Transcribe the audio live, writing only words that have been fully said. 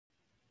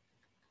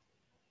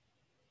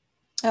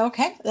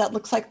Okay, that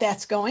looks like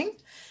that's going.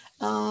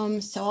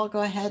 So I'll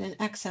go ahead and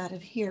X out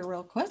of here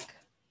real quick.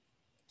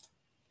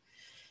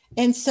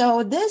 And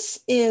so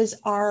this is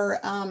our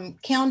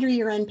calendar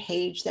year end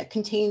page that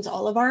contains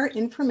all of our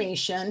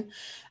information.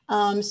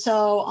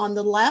 So on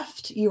the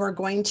left, you are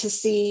going to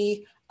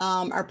see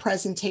our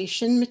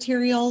presentation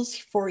materials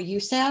for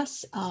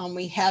USAS.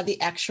 We have the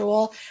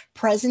actual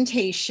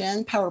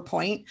presentation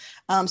PowerPoint.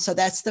 So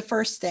that's the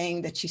first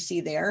thing that you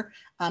see there.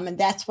 And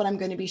that's what I'm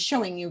going to be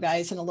showing you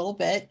guys in a little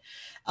bit.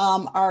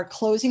 Our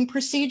closing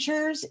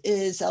procedures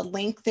is a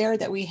link there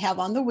that we have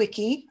on the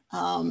wiki.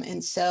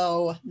 And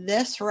so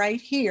this right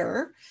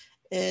here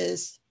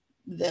is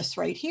this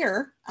right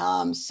here.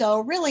 So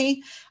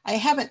really, I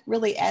haven't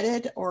really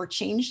edited or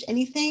changed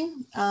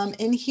anything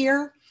in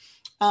here.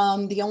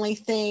 The only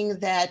thing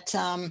that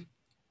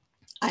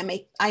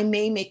I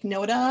may make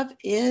note of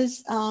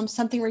is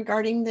something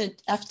regarding the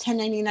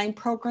F1099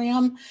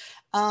 program.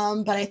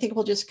 But I think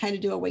we'll just kind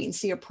of do a wait and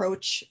see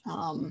approach.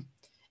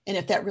 And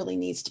if that really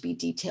needs to be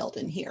detailed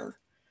in here.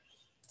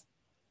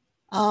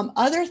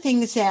 Other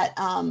things that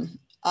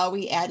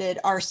we added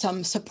are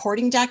some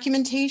supporting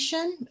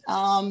documentation.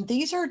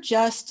 These are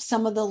just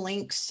some of the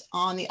links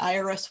on the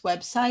IRS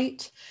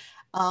website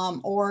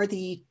or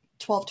the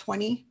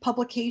 1220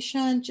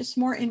 publication, just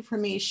more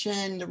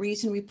information. The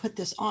reason we put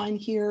this on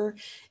here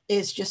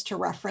is just to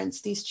reference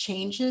these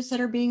changes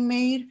that are being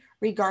made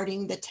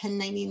regarding the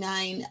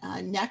 1099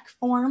 NEC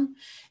form.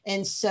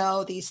 And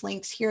so these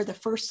links here, the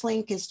first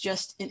link is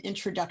just an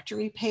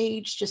introductory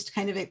page, just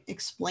kind of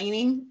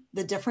explaining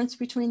the difference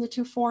between the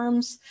two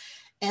forms.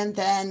 And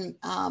then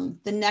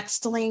the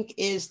next link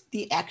is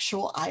the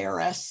actual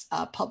IRS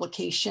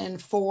publication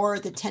for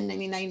the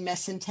 1099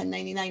 MES and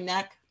 1099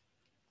 NEC.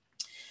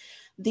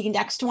 The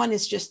next one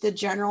is just the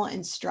general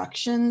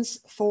instructions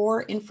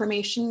for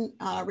information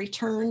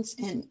returns,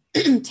 and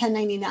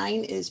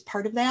 1099 is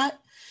part of that.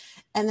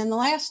 And then the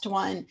last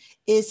one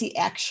is the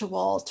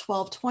actual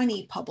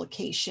 1220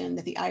 publication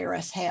that the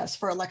IRS has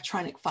for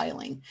electronic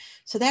filing.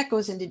 So that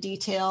goes into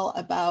detail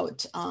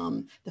about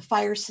the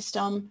fire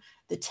system,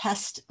 the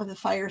test of the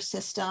fire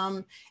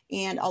system,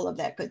 and all of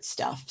that good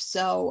stuff.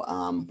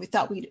 So we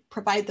thought we'd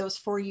provide those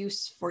for you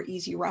for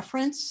easy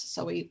reference.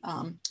 So we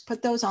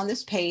put those on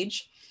this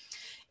page.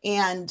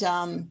 And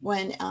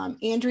when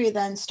Andrea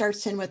then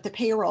starts in with the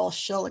payroll,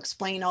 she'll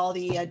explain all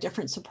the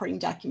different supporting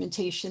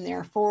documentation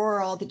there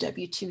for all the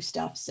W-2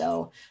 stuff.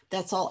 So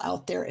that's all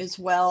out there, as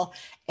well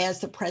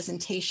as the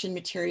presentation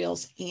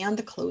materials and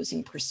the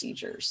closing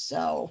procedures.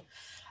 So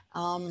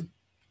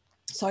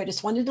I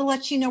just wanted to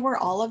let you know where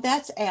all of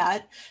that's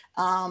at.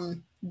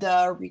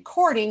 The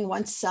recording,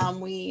 once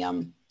we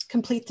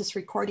complete this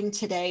recording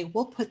today,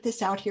 we'll put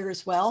this out here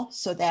as well.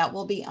 So that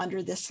will be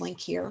under this link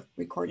here,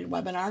 recorded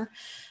webinar.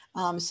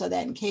 So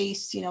that in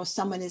case,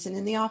 someone isn't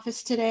in the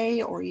office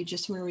today, or you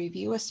just want to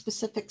review a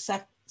specific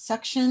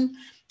section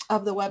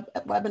of the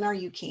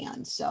webinar, you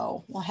can.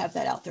 So we'll have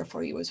that out there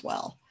for you as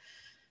well.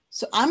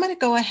 So I'm going to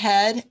go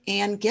ahead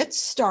and get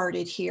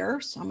started here.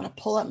 So I'm going to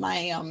pull up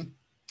my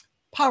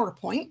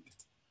PowerPoint.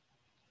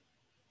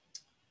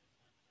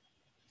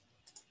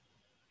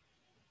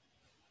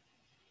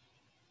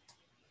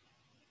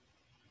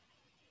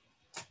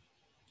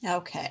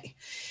 Okay.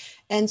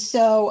 And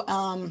so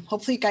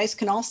hopefully you guys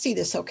can all see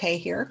this okay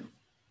here.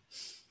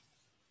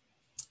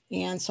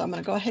 And so I'm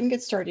going to go ahead and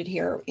get started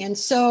here. And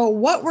so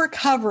what we're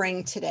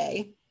covering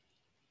today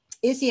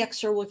is the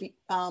extra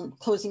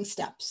closing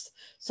steps.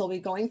 So we'll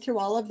be going through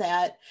all of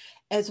that,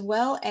 as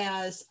well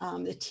as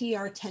the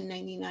TR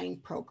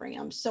 1099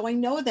 program. So I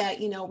know that,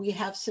 we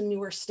have some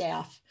newer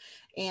staff.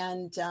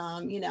 And,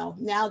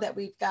 now that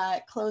we've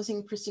got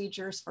closing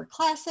procedures for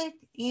Classic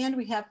and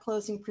we have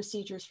closing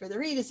procedures for the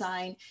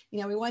redesign,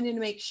 we wanted to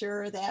make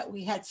sure that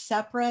we had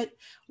separate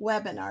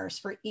webinars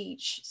for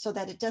each so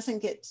that it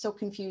doesn't get so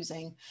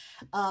confusing.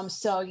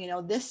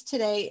 This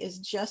today is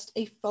just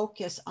a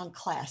focus on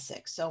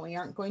Classic. So we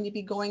aren't going to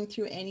be going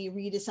through any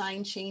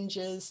redesign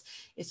changes.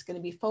 It's going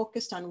to be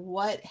focused on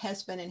what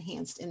has been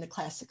enhanced in the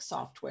Classic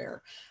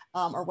software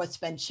or what's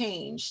been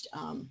changed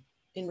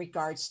in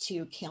regards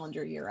to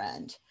calendar year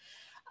end.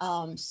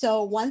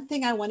 So one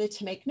thing I wanted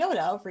to make note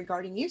of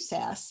regarding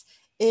USAS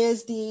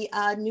is the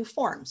new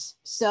forms.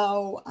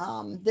 So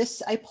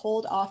this I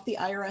pulled off the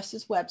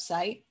IRS's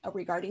website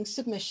regarding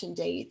submission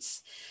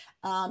dates.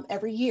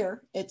 Every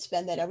year it's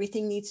been that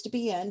everything needs to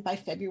be in by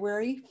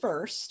February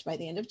 1st, by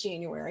the end of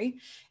January.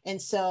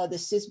 And so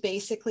this is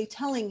basically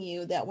telling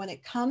you that when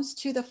it comes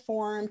to the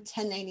form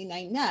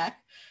 1099 NEC,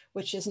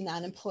 which is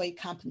non-employee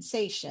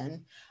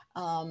compensation,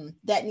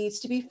 that needs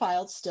to be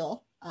filed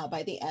still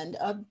by the end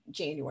of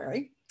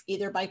January,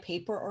 either by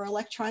paper or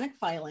electronic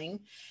filing,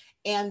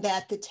 and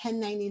that the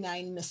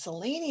 1099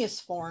 miscellaneous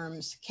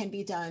forms can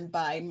be done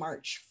by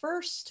March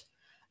 1st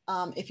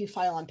if you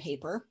file on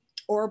paper,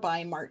 or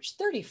by March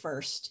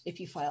 31st if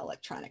you file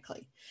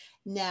electronically.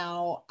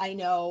 Now, I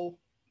know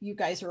you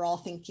guys are all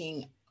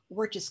thinking,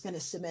 we're just going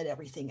to submit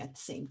everything at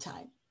the same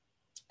time.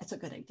 That's a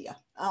good idea,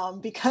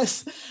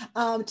 because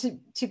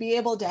to be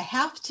able to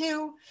have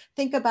to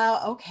think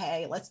about,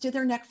 okay, let's do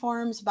their NEC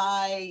forms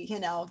by, you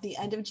know, the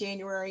end of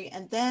January,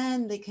 and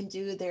then they can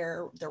do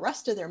the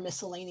rest of their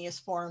miscellaneous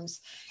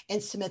forms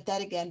and submit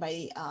that again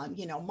by,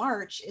 you know,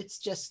 March. It's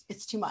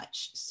too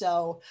much.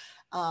 So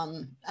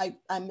I'm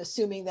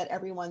assuming that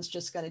everyone's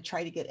just going to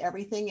try to get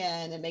everything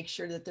in and make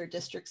sure that their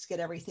districts get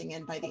everything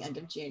in by the end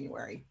of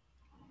January.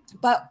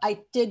 But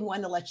I did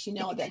want to let you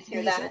know that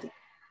these are the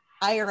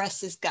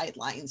IRS's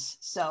guidelines.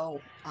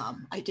 So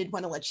I did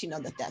want to let you know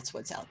that that's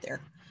what's out there.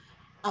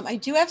 I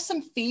do have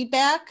some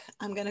feedback.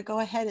 I'm going to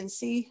go ahead and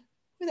see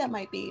who that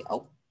might be.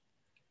 Oh.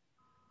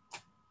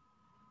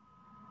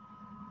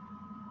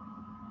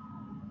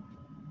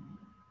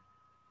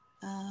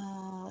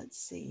 Let's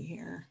see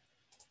here.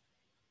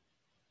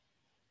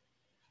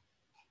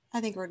 I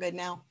think we're good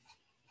now.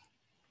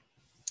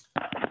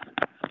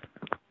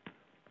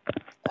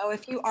 So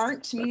if you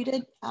aren't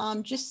muted,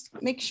 just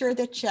make sure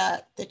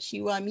that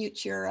you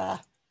mute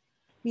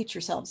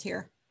yourselves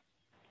here.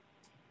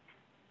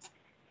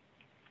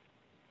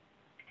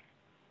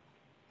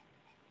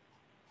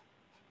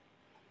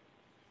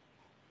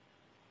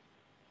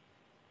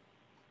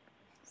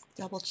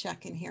 Double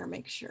check in here,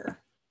 make sure.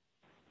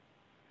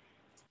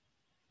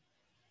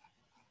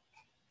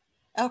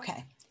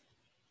 Okay.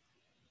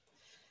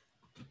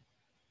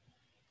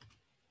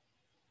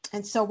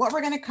 And so what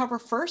we're going to cover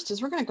first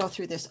is we're going to go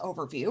through this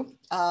overview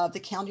of the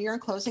calendar year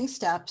and closing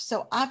steps.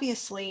 So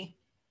obviously,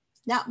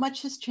 not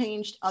much has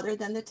changed other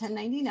than the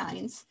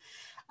 1099s.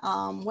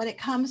 When it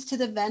comes to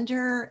the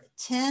vendor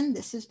TIN,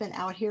 this has been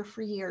out here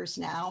for years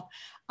now,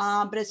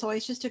 but it's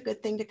always just a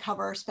good thing to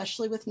cover,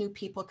 especially with new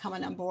people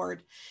coming on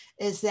board,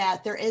 is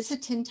that there is a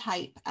TIN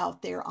type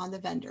out there on the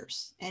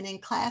vendors. And in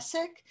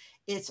Classic,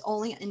 it's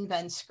only in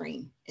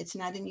VendScreen. It's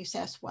not in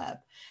USAS Web.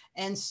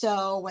 And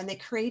so when they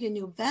create a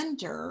new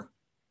vendor,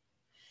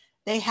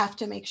 they have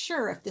to make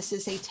sure, if this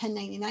is a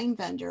 1099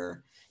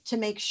 vendor, to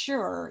make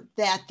sure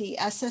that the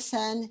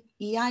SSN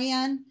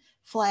EIN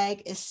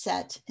flag is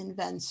set in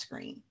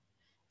VendScreen.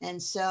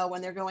 And so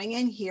when they're going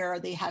in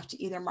here, they have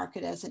to either mark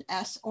it as an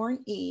S or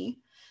an E.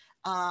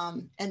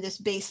 And this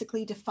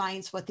basically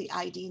defines what the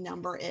ID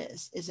number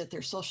is. Is it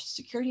their social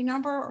security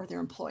number or their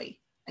employee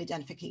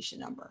identification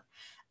number?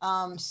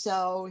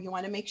 So you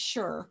want to make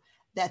sure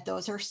that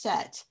those are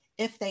set.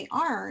 If they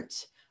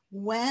aren't,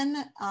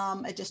 when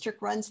a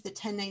district runs the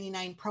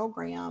 1099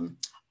 program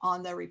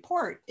on the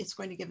report, it's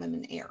going to give them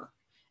an error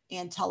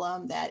and tell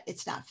them that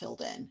it's not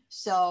filled in.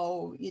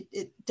 So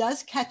it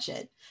does catch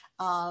it,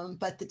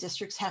 but the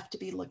districts have to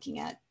be looking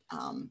at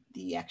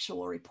the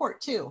actual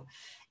report too.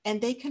 And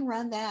they can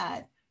run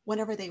that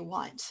whenever they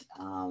want.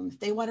 If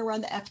they want to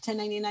run the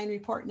F1099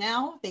 report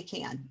now, they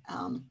can.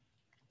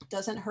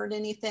 Doesn't hurt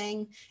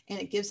anything, and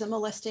it gives them a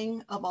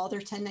listing of all their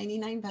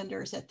 1099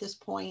 vendors at this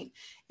point.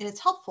 And it's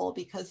helpful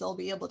because they'll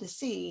be able to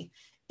see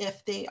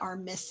if they are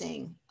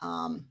missing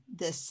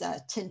this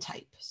TIN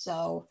type.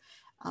 So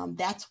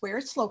that's where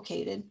it's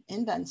located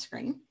in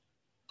VendScreen.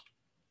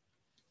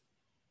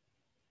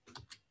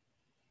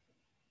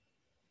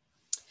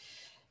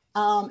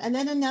 And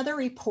then another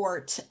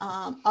report,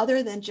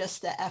 other than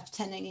just the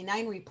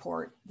F1099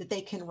 report that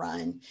they can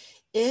run,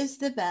 is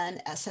the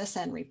Ven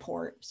SSN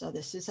report. So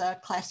this is a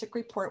classic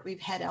report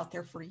we've had out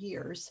there for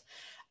years.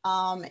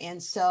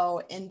 And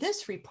so in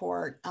this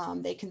report,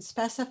 they can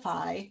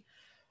specify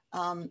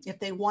if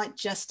they want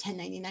just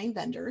 1099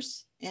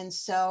 vendors. And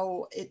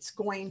so it's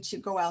going to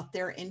go out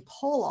there and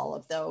pull all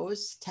of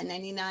those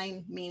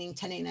 1099, meaning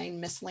 1099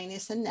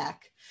 miscellaneous and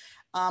NEC.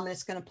 And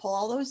it's going to pull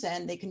all those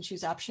in. They can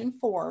choose option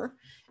 4,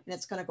 and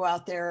it's going to go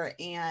out there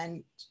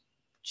and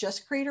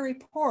just create a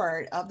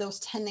report of those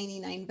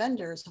 1099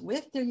 vendors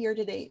with their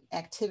year-to-date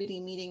activity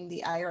meeting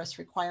the IRS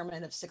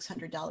requirement of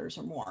 $600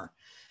 or more.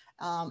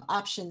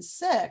 Option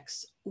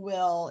 6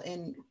 will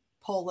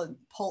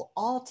pull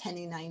all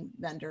 1099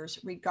 vendors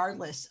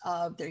regardless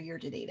of their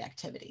year-to-date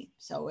activity.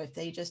 So if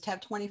they just have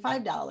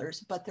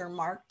 $25, but they're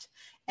marked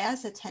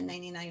as a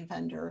 1099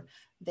 vendor,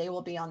 they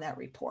will be on that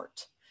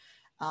report.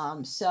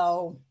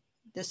 So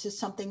this is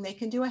something they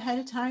can do ahead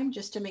of time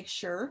just to make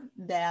sure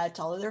that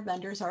all of their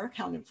vendors are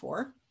accounted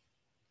for.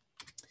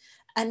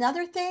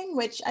 Another thing,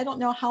 which I don't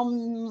know how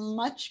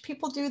much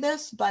people do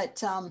this,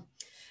 but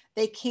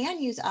they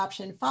can use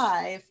option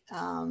 5.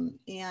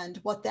 And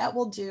what that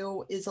will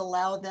do is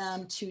allow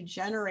them to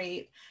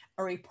generate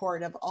a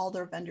report of all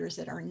their vendors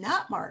that are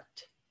not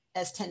marked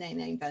as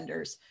 1099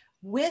 vendors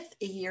with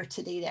a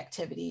year-to-date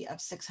activity of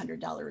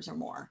 $600 or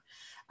more.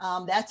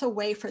 That's a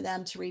way for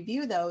them to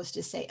review those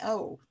to say,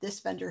 oh, this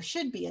vendor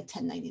should be a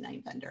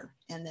 1099 vendor.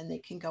 And then they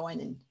can go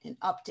in and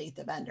update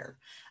the vendor.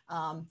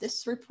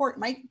 This report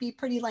might be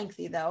pretty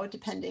lengthy though,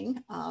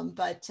 depending,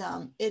 but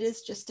it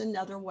is just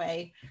another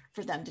way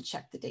for them to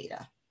check the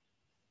data.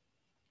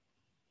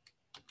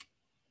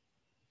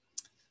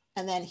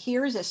 And then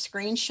here's a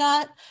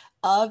screenshot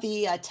of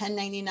the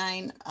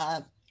 1099,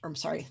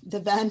 the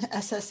Ven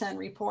SSN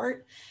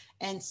report.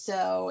 And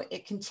so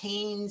it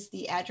contains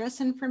the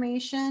address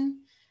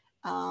information,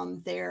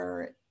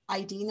 their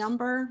ID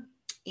number,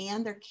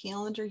 and their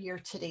calendar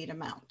year-to-date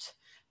amount.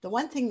 The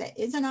one thing that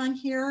isn't on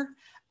here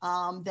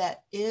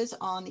that is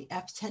on the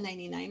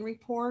F1099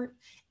 report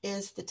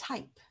is the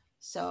type.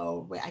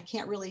 So I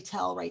can't really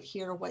tell right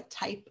here what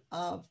type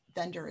of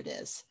vendor it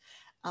is.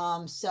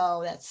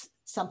 So that's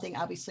something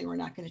obviously we're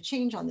not going to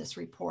change on this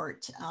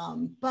report,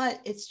 but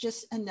it's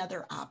just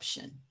another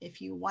option.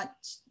 If you want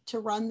to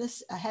run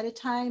this ahead of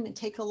time and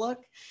take a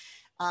look,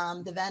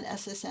 the VEN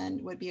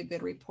SSN would be a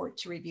good report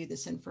to review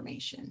this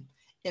information.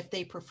 If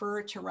they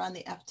prefer to run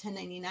the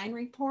F1099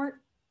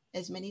 report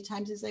as many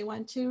times as they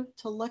want to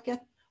look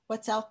at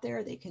what's out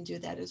there, they can do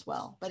that as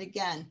well. But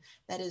again,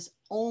 that is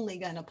only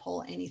going to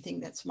pull anything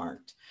that's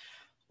marked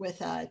with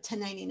a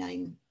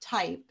 1099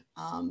 type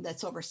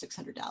that's over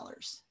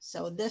 $600.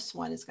 So this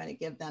one is going to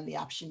give them the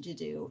option to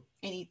do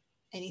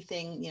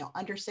anything, you know,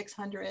 under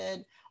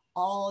 600,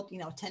 all, you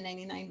know,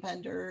 1099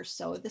 vendors.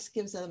 So this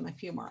gives them a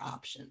few more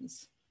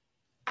options.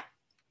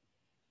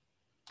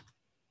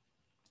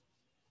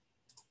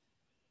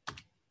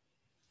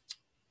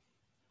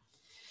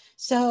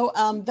 So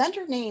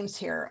vendor names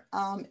here.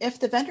 If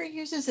the vendor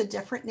uses a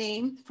different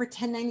name for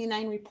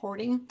 1099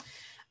 reporting,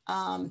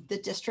 the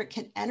district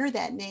can enter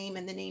that name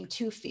in the name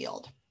to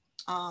field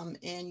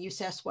in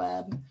USAS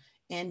Web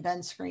and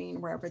VEN Screen,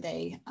 wherever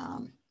they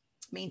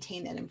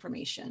maintain that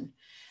information.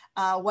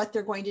 What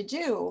they're going to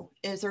do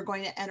is they're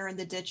going to enter in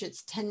the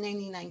digits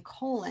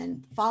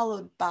 1099 :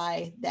 followed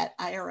by that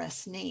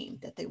IRS name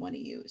that they want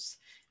to use.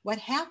 What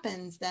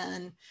happens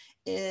then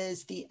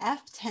is the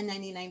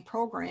F1099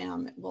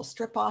 program will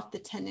strip off the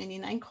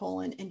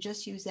 1099 : and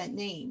just use that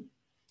name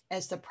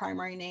as the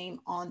primary name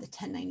on the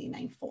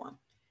 1099 form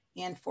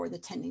and for the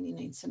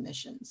 1099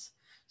 submissions.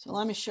 So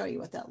let me show you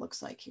what that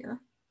looks like here.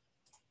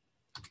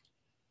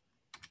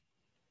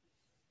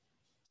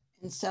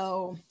 And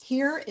so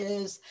here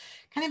is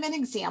kind of an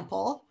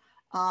example.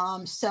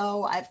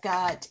 So I've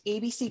got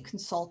ABC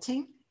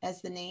Consulting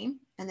as the name.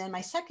 And then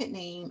my second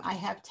name, I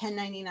have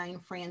 1099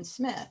 Fran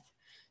Smith.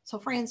 So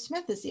Fran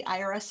Smith is the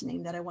IRS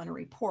name that I want to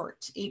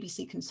report.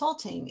 ABC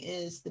Consulting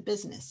is the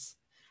business,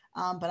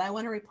 but I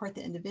want to report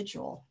the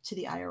individual to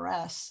the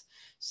IRS.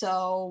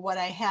 So what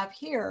I have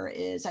here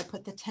is I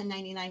put the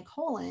 1099 :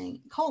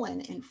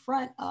 in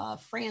front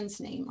of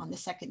Fran's name on the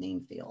second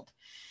name field.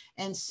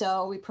 And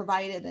so we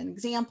provided an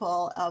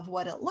example of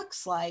what it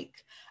looks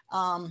like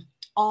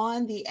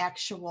on the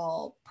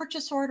actual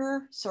purchase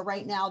order. So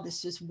right now,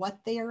 this is what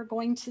they are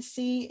going to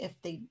see if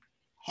they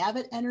have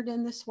it entered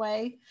in this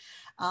way.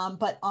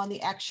 But on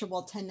the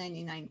actual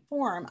 1099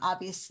 form,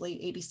 obviously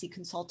ABC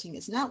Consulting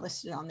is not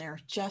listed on there,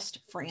 just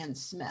Fran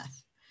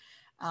Smith.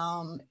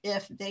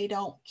 If they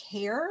don't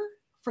care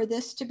for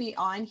this to be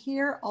on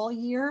here all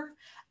year,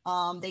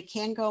 they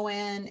can go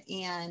in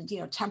and, you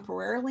know,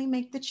 temporarily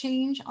make the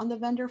change on the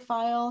vendor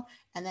file.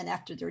 And then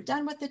after they're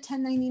done with the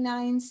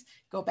 1099s,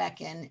 go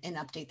back in and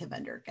update the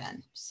vendor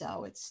again.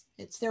 So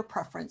it's their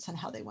preference on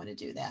how they want to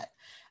do that.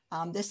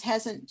 This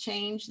hasn't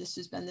changed. This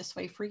has been this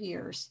way for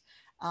years.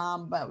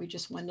 But we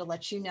just wanted to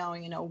let you know,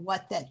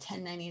 what that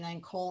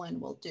 1099 :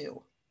 will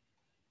do.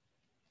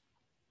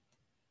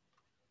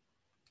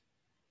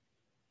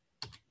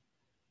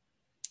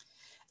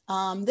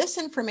 This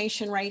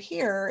information right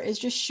here is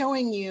just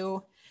showing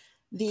you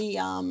the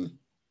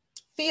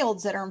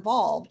fields that are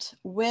involved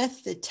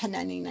with the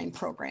 1099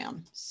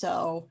 program.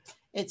 So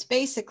it's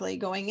basically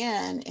going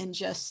in and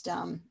just,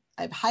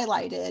 I've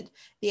highlighted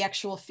the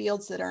actual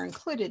fields that are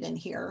included in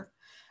here.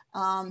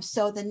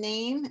 So the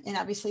name and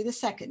obviously the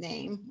second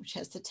name, which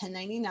has the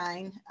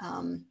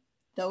 1099,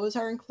 those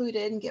are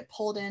included and get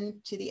pulled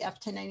into the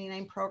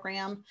F1099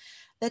 program.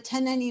 The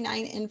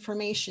 1099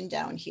 information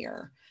down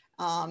here.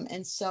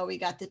 And so we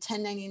got the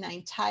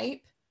 1099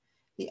 type,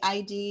 the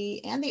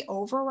ID, and the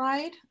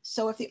override.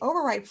 So if the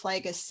override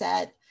flag is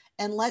set,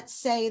 and let's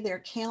say their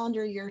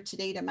calendar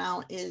year-to-date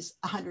amount is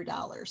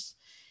 $100,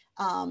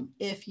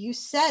 if you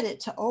set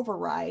it to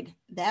override,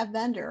 that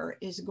vendor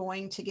is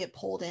going to get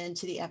pulled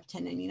into the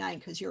F1099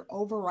 because you're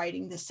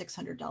overriding the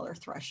 $600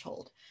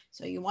 threshold.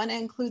 So you want to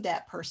include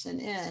that person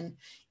in,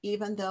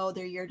 even though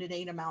their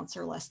year-to-date amounts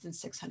are less than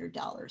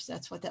 $600.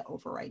 That's what that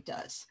override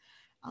does.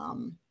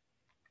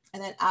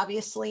 And then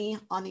obviously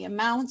on the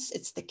amounts,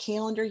 it's the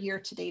calendar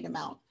year-to-date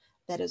amount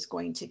that is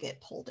going to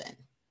get pulled in.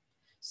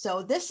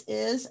 So this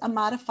is a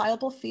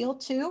modifiable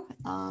field too.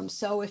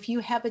 So if you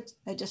have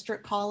a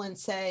district call and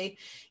say,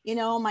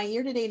 my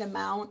year-to-date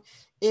amount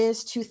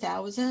is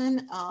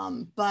 2,000,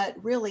 but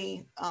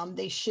really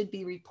they should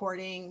be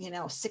reporting,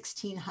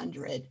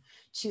 1,600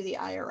 to the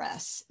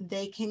IRS.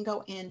 They can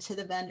go into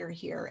the vendor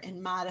here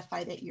and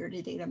modify that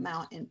year-to-date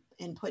amount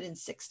and put in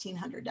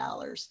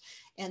 $1,600.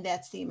 And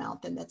that's the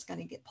amount then that's going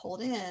to get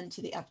pulled in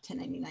to the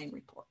F1099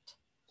 report.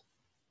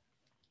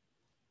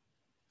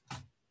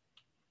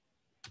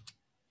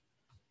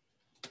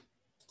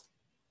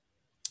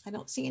 I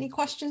don't see any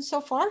questions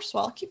so far, so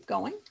I'll keep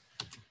going.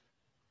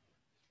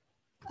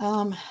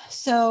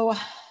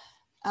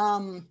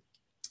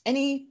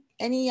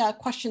 Any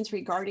questions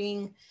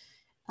regarding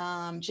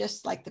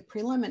just like the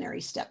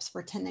preliminary steps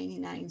for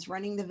 1099s,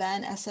 running the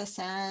VEN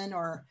SSN,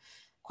 or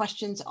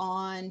questions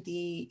on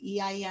the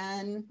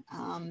EIN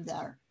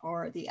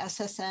or the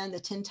SSN, the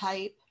TIN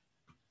type.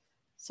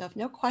 So if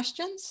no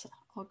questions,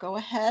 I'll go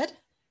ahead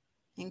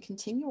and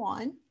continue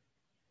on.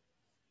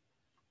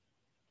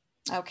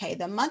 Okay,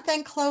 the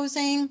month-end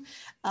closing.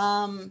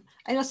 I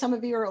know some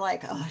of you are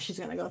like, oh, she's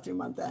going to go through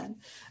month-end.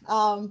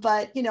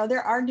 But, you know,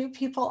 there are new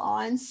people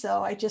on,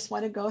 so I just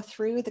want to go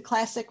through the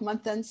classic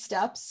month-end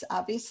steps.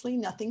 Obviously,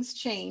 nothing's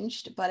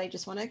changed, but I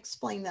just want to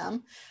explain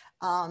them.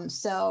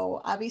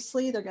 So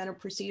obviously, they're going to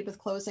proceed with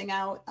closing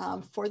out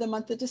for the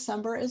month of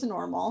December as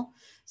normal.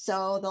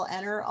 So they'll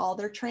enter all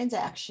their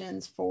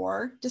transactions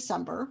for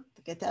December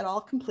to get that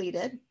all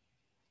completed.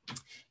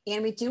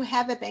 And we do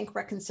have a bank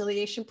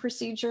reconciliation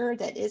procedure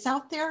that is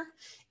out there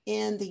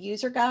in the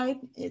user guide.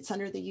 It's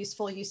under the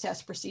Useful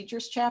USAS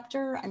Procedures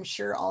chapter. I'm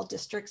sure all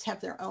districts have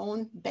their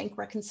own bank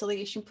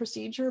reconciliation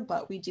procedure,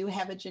 but we do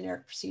have a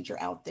generic procedure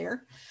out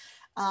there.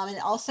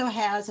 It also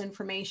has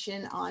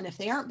information on if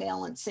they aren't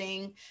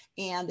balancing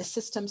and the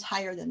system's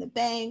higher than the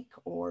bank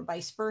or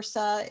vice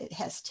versa. It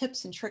has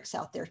tips and tricks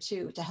out there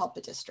too to help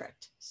a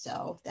district.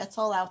 So that's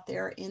all out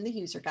there in the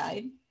user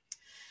guide.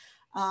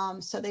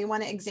 So they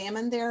want to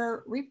examine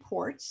their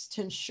reports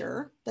to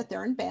ensure that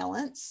they're in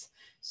balance.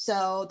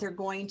 So they're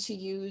going to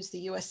use the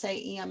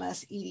USA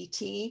EMS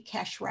EDT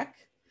cash rec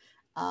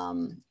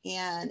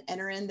and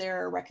enter in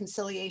their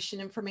reconciliation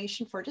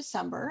information for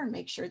December and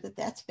make sure that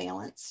that's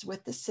balanced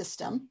with the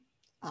system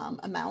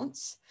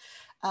amounts.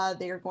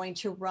 They are going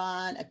to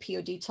run a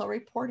PO detail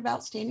report of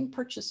outstanding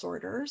purchase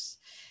orders.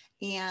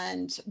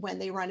 And when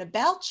they run a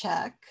BAL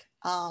check,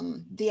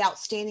 the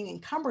outstanding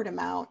encumbered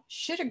amount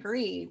should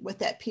agree with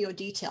that PO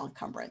detail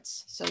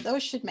encumbrance. So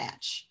those should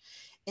match.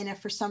 And if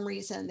for some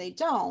reason they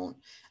don't,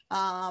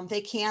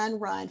 they can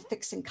run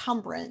fixed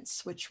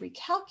encumbrance, which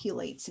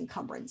recalculates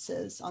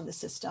encumbrances on the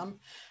system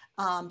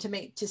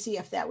to see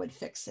if that would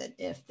fix it.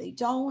 If they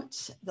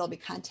don't, they'll be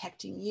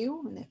contacting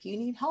you. And if you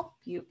need help,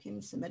 you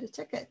can submit a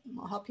ticket and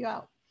we'll help you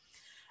out.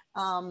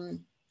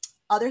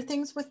 Other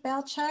things with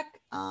BAL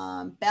check.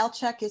 BAL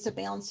check is a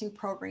balancing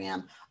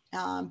program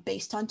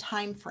based on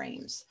time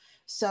frames.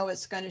 So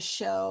it's going to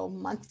show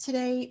month to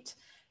date,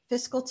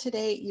 fiscal to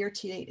date, year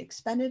to date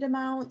expended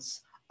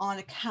amounts on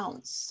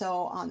accounts. So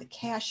on the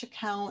cash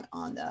account,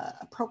 on the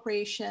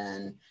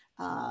appropriation,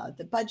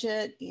 the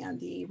budget, and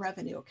the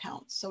revenue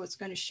account. So it's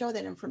going to show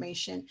that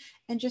information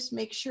and just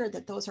make sure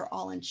that those are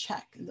all in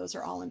check and those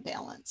are all in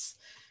balance.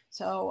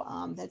 So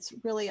that's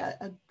really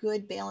a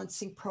good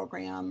balancing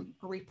program,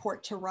 a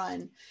report to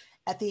run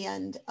at the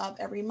end of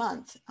every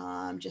month,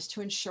 just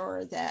to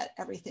ensure that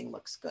everything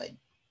looks good.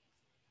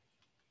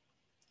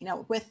 You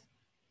know, with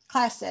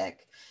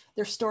Classic,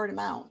 they're stored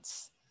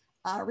amounts.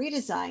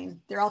 Redesign,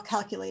 they're all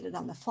calculated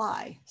on the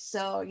fly.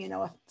 So, you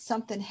know, if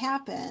something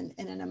happened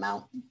and an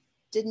amount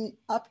didn't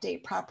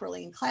update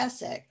properly in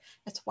Classic,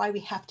 that's why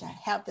we have to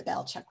have the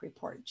BAL check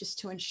report, just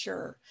to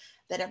ensure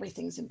that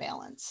everything's in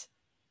balance.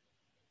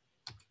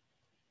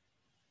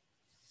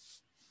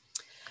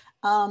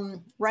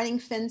 Running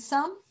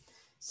FinSum.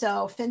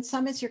 So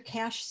FinSum is your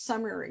cash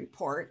summary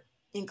report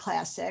in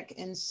Classic.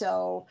 And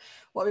so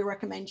what we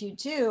recommend you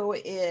do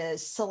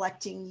is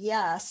selecting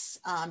yes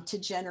to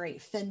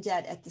generate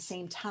FinDebt at the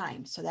same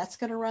time. So that's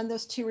going to run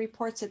those two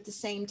reports at the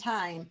same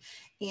time.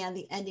 And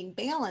the ending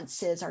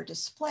balances are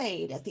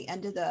displayed at the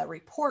end of the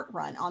report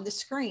run on the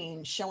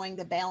screen, showing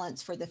the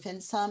balance for the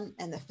FinSum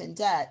and the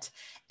FinDebt.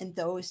 And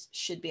those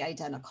should be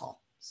identical.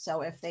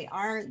 So if they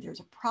aren't, there's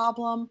a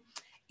problem.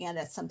 And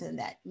that's something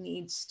that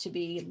needs to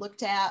be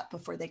looked at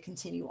before they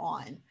continue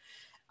on.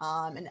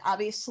 And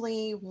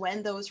obviously,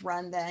 when those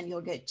run, then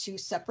you'll get two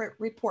separate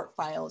report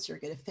files. You'll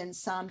get a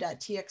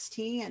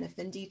finsum.txt and a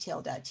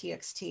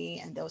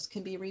findetail.txt, and those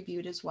can be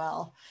reviewed as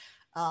well.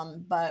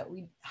 But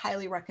we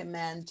highly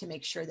recommend to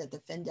make sure that the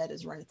FinDebt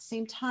is run at the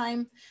same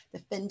time. The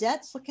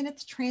FinDebt's looking at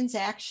the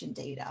transaction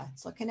data.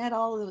 It's looking at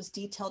all of those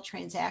detailed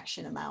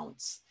transaction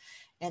amounts.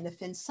 And the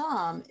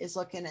FinSum is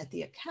looking at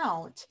the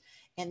account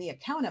and the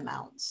account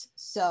amounts.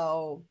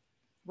 So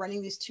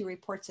running these two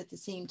reports at the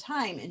same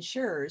time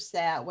ensures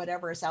that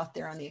whatever is out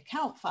there on the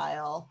account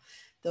file,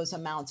 those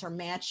amounts are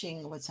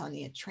matching what's on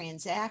the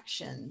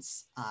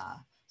transactions.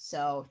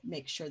 So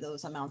make sure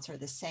those amounts are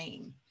the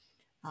same.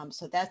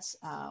 So that's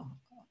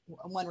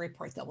one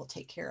report that will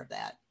take care of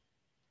that.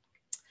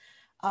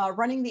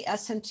 Running the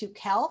SM2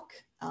 calc.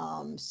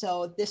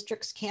 So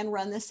districts can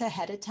run this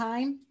ahead of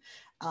time.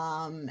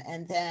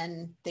 And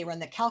then they run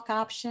the calc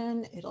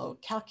option. It'll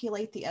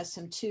calculate the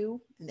SM2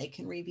 and they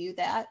can review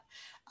that.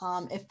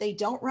 If they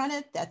don't run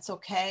it, that's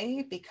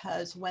okay,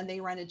 because when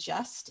they run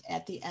adjust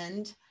at the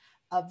end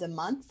of the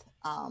month,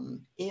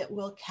 it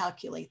will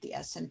calculate the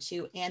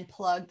SM2 and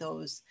plug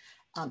those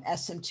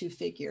SM2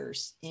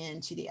 figures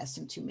into the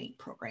SM2 mate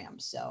program.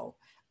 So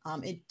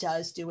it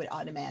does do it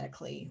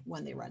automatically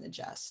when they run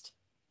adjust.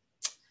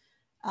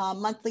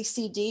 Monthly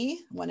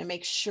CD, want to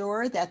make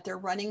sure that they're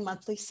running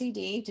monthly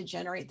CD to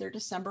generate their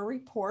December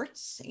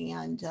reports,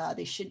 and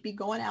they should be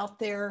going out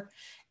there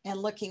and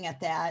looking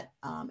at that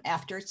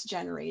after it's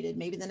generated.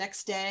 Maybe the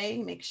next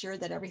day, make sure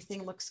that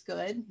everything looks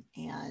good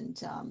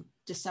and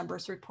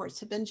December's reports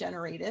have been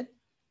generated.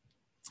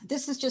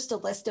 This is just a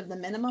list of the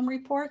minimum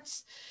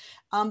reports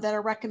that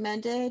are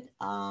recommended.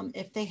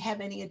 If they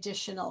have any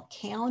additional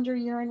calendar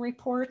year-end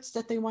reports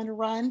that they want to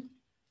run,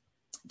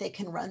 they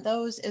can run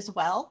those as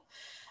well.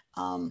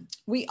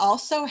 We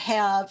also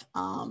have,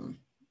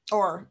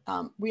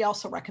 we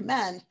also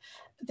recommend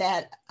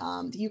that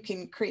you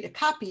can create a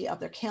copy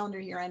of their calendar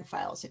year-end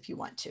files if you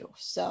want to.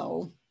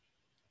 So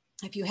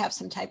if you have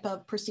some type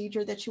of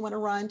procedure that you want to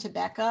run to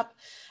back up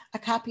a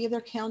copy of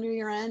their calendar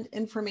year-end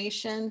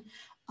information,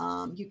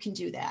 you can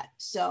do that.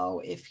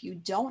 So if you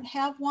don't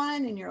have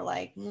one and you're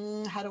like,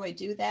 how do I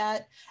do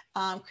that?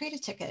 Create a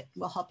ticket.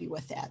 We'll help you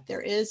with that.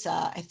 There is,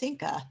 I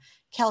think, a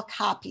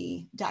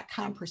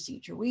calcopy.com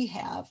procedure we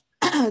have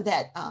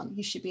that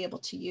you should be able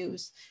to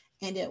use,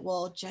 and it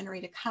will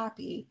generate a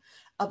copy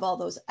of all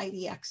those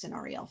IDX and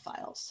REL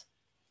files.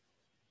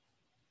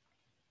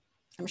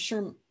 I'm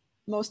sure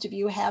most of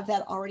you have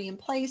that already in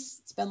place.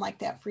 It's been like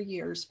that for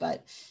years,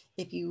 but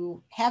if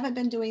you haven't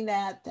been doing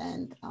that,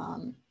 then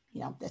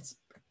you know, that's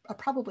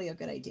probably a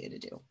good idea to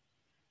do.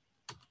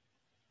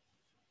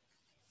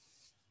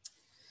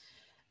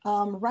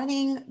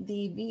 Running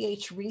the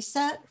VH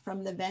reset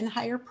from the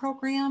VenHire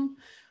program,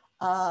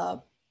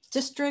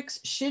 districts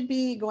should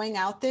be going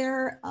out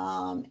there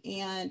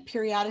and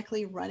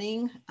periodically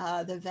running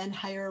the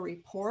VenHire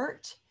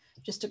report,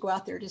 just to go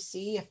out there to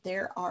see if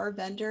there are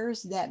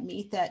vendors that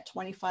meet that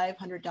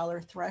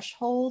 $2,500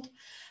 threshold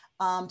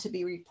to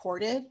be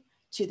reported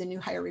to the New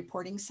Hire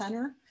Reporting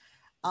Center.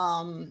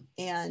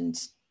 And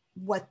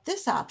what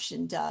this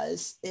option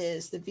does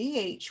is the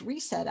VH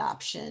reset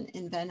option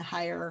in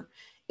VenHire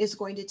is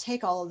going to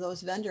take all of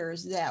those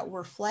vendors that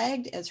were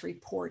flagged as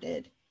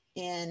reported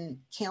in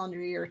calendar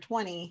year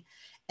 20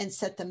 and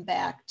set them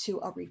back to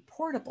a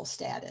reportable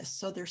status.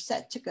 So they're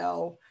set to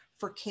go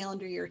for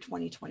calendar year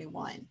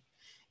 2021.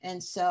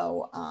 And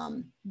so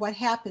what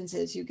happens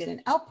is you get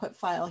an output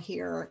file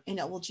here, and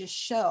it will just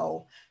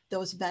show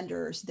those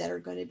vendors that are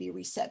going to be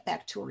reset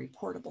back to a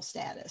reportable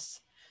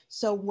status.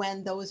 So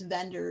when those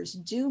vendors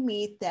do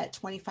meet that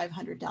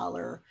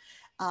 $2,500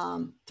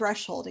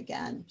 threshold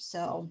again,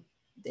 so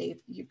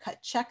you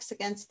cut checks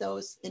against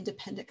those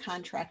independent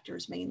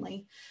contractors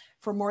mainly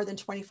for more than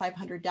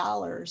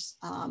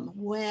 $2,500,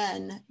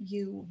 when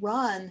you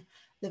run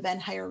the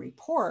VenHire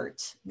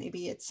report,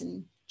 maybe it's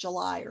in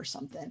July or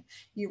something,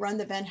 you run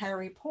the VenHire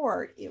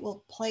report, it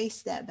will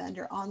place that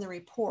vendor on the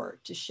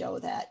report to show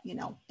that, you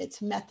know,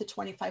 it's met the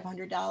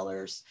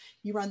 $2,500.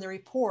 You run the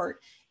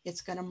report,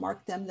 it's going to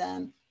mark them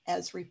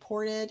as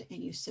reported,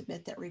 and you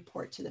submit that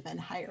report to the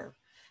VenHire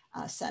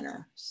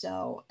center.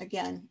 So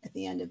again, at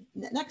the end of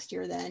next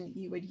year, then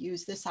you would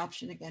use this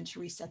option again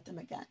to reset them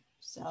again.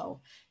 So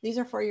these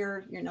are for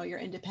your, you know, your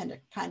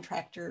independent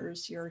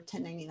contractors, your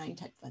 1099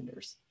 type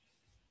vendors.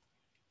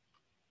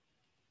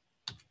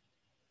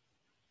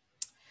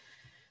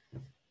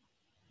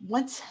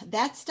 Once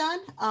that's done,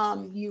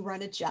 you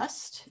run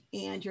adjust,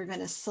 and you're going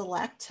to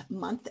select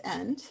month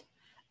end.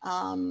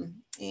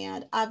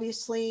 And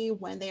obviously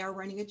when they are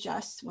running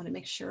adjust, want to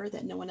make sure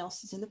that no one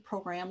else is in the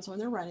programs when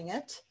they're running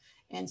it.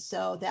 And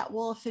so that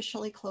will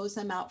officially close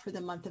them out for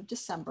the month of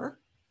December.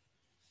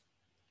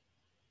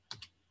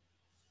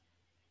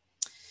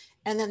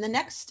 And then the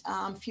next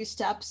few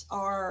steps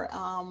are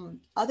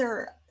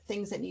other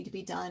things that need to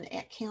be done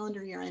at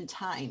calendar year end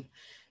time.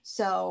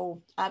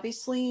 So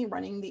obviously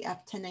running the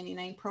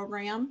F1099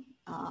 program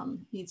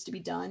needs to be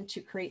done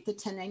to create the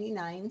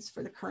 1099s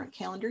for the current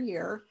calendar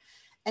year.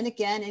 And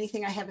again,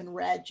 anything I haven't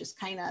read just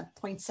kind of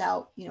points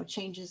out, you know,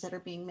 changes that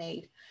are being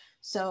made.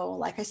 So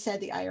like I said,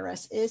 the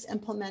IRS is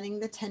implementing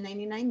the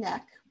 1099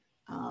 NEC.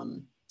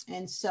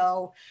 And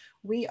so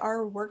we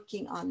are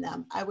working on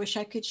them. I wish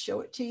I could show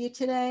it to you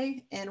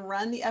today and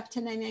run the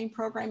F1099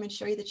 program and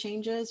show you the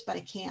changes, but I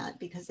can't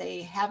because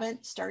they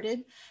haven't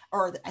started,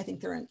 or I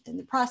think they're in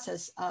the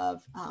process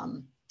of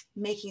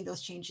making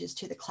those changes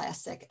to the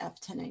Classic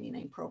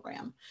F1099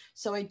 program.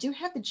 So I do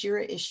have the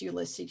JIRA issue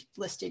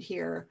listed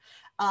here.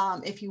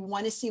 If you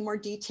want to see more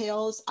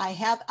details, I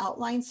have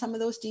outlined some of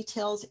those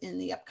details in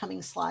the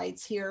upcoming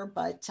slides here,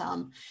 but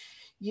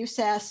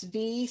USAS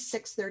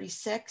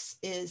V636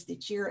 is the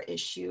JIRA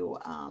issue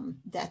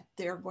that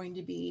they're going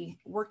to be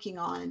working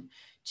on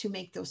to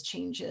make those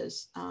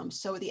changes.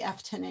 So the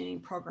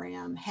F1099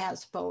 program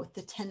has both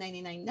the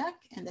 1099 NEC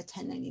and the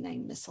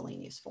 1099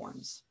 miscellaneous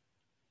forms.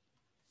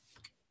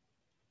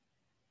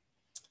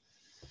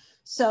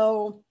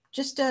 So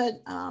just to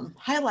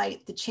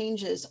highlight the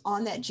changes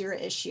on that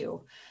JIRA issue.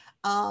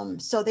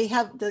 So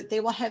they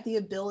will have the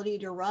ability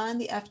to run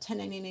the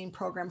F1099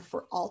 program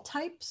for all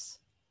types.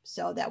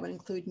 So that would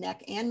include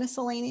NEC and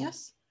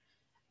miscellaneous.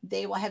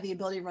 They will have the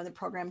ability to run the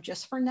program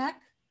just for NEC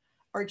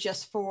or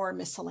just for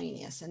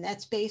miscellaneous. And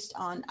that's based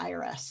on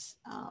IRS,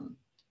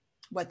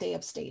 what they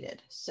have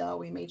stated. So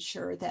we made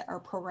sure that our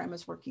program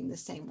is working the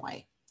same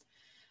way.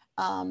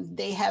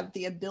 They have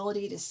the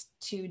ability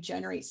to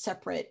generate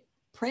separate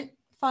print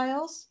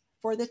files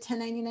for the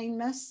 1099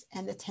 MIS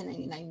and the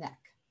 1099 NEC.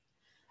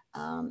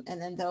 And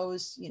then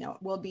those,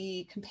 will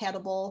be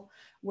compatible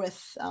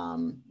with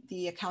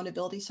the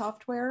accountability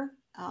software.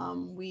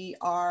 We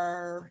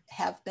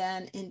have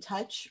been in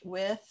touch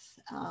with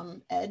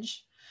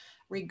Edge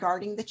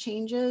regarding the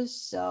changes.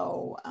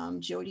 So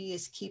Jody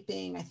is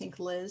keeping, I think,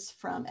 Liz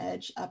from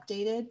Edge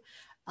updated.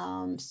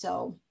 And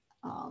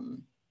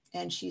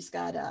she's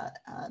got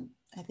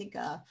I think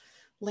a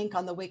link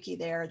on the wiki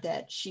there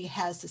that she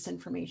has this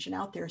information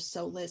out there,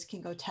 so Liz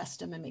can go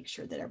test them and make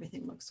sure that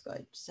everything looks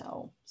good.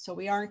 So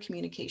we are in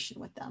communication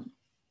with them.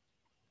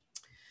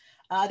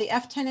 The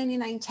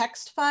F1099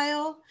 text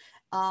file,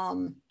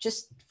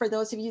 just for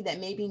those of you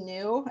that may be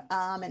new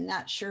and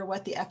not sure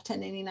what the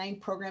F1099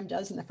 program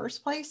does in the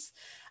first place,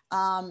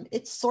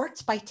 it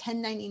sorts by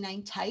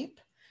 1099 type.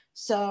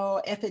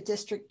 So if a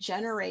district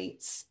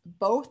generates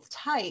both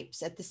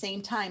types at the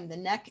same time, the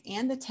NEC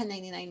and the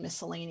 1099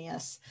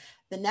 miscellaneous,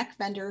 the NEC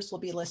vendors will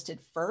be listed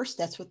first.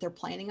 That's what they're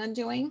planning on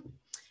doing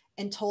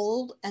and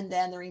told. And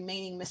then the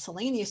remaining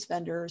miscellaneous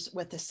vendors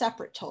with a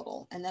separate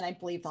total. And then I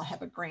believe they'll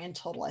have a grand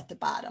total at the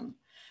bottom.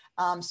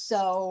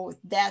 So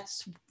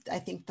that's, I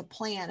think, the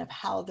plan of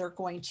how they're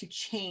going to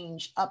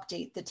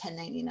update the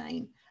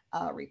 1099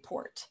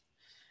 report.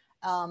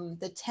 The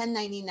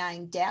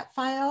 1099 DAT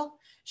file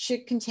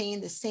should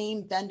contain the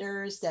same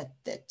vendors that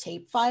the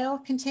tape file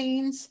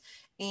contains,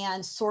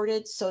 and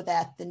sorted so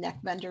that the NEC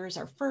vendors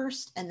are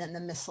first and then the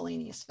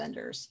miscellaneous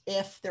vendors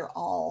if they're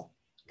all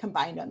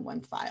combined on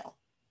one file.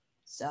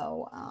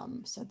 So,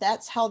 so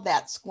that's how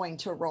that's going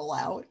to roll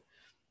out.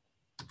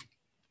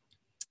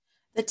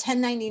 The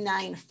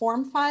 1099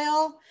 form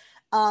file.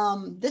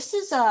 This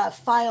is a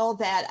file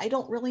that I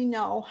don't really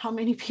know how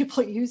many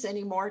people use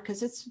anymore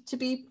because it's to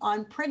be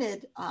on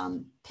printed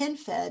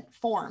pin-fed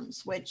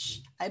forms,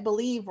 which I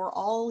believe we're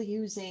all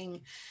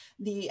using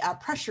the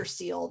pressure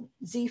sealed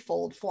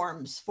Z-fold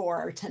forms for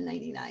our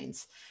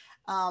 1099s.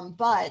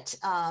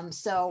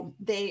 So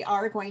they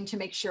are going to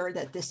make sure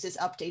that this is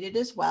updated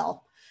as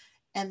well.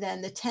 And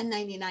then the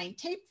 1099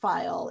 tape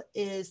file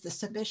is the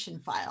submission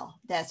file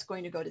that's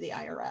going to go to the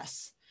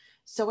IRS.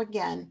 So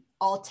again,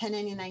 all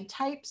 1099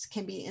 types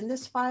can be in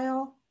this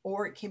file,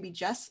 or it can be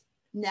just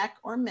NEC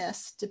or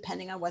MIS,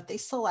 depending on what they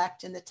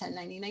select in the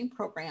 1099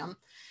 program.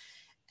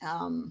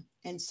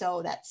 And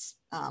so that's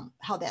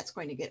how that's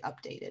going to get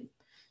updated.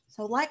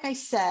 So like I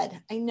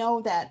said, I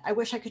know that I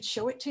wish I could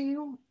show it to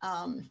you,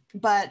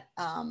 but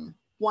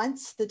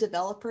once the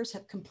developers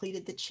have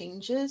completed the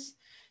changes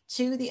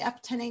to the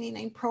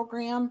F1099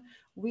 program,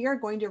 we are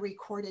going to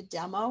record a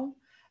demo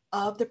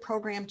of the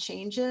program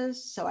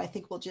changes. So I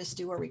think we'll just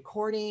do a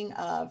recording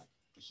of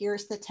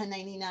here's the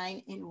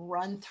 1099 and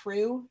run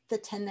through the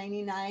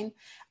 1099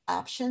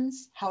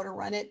 options, how to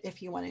run it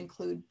if you want to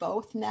include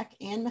both NEC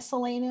and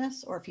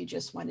miscellaneous, or if you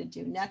just want to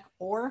do NEC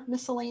or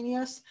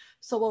miscellaneous.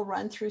 So we'll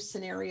run through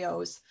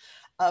scenarios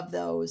of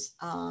those,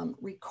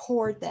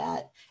 record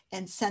that,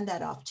 and send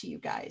that off to you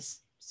guys.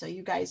 So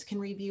you guys can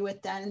review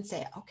it then and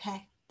say,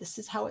 okay, this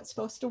is how it's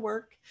supposed to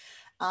work.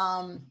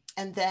 And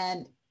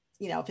then,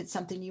 if it's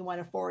something you want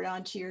to forward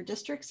on to your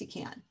districts, you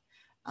can.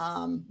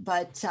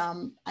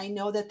 I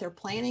know that they're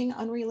planning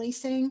on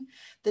releasing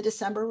the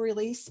December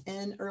release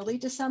in early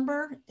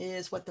December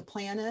is what the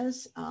plan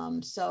is.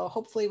 So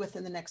hopefully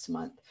within the next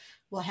month,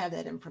 we'll have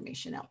that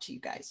information out to you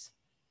guys.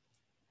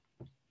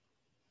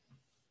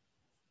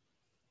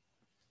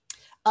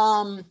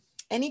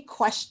 Any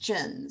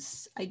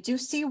questions? I do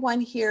see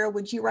one here.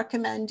 Would you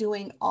recommend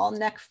doing all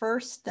NEC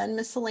first, then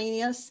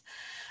miscellaneous?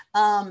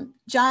 John,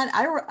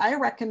 I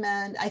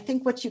recommend, I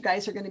think what you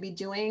guys are going to be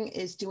doing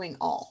is doing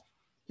all.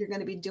 You're going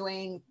to be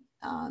doing,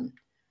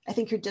 I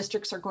think your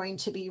districts are going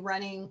to be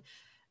running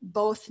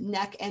both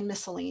NEC and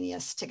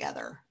miscellaneous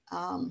together.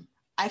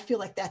 I feel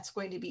like that's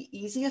going to be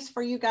easiest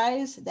for you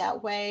guys.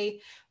 That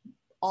way,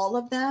 all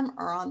of them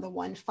are on the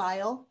one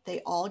file.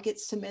 They all get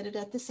submitted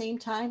at the same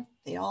time.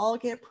 They all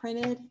get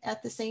printed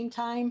at the same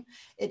time.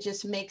 It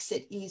just makes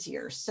it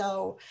easier.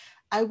 So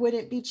I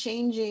wouldn't be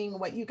changing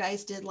what you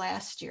guys did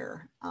last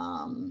year.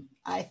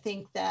 I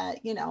think that,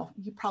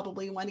 you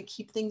probably want to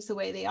keep things the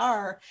way they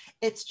are.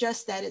 It's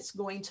just that it's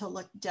going to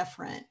look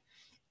different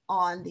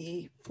on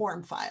the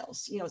form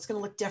files. It's going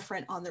to look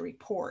different on the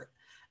report,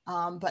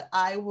 but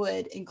I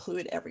would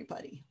include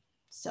everybody.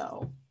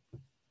 So.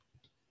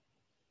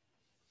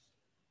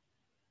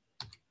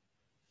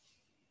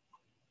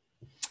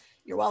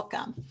 You're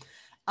welcome.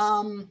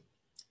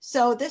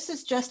 So this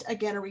is just,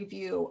 again, a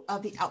review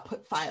of the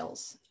output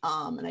files.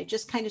 And I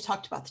just kind of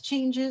talked about the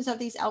changes of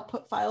these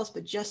output files,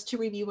 but just to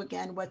review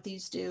again what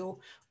these do,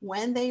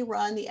 when they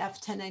run the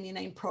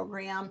F1099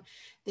 program,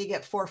 they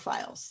get 4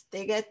 files.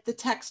 They get the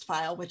text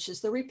file, which is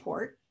the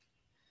report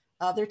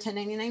of their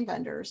 1099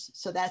 vendors.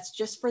 So that's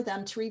just for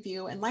them to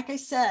review. And like I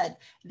said,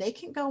 they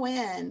can go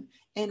in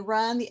and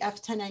run the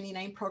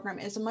F1099 program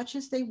as much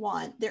as they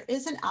want. There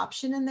is an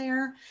option in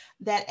there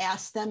that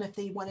asks them if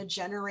they want to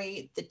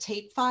generate the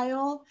tape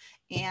file.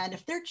 And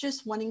if they're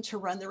just wanting to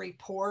run the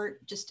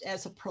report just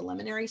as a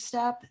preliminary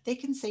step, they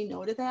can say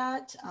no to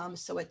that.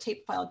 So a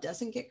tape file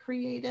doesn't get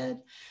created.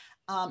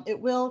 it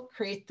will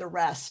create the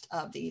rest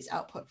of these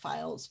output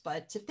files.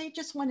 But if they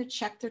just want to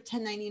check their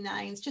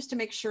 1099s just to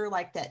make sure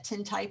like that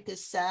TIN type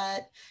is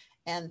set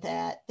and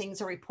that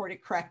things are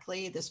reported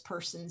correctly, this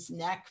person's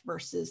NEC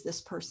versus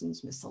this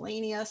person's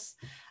miscellaneous,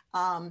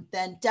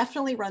 then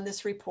definitely run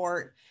this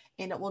report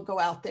and it will go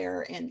out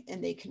there and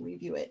they can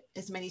review it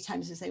as many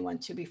times as they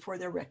want to before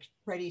they're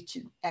ready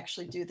to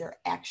actually do their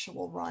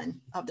actual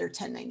run of their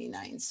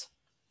 1099s.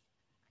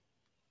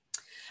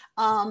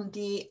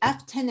 The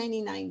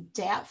F1099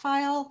 DAT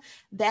file,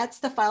 that's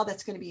the file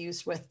that's going to be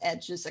used with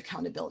Edge's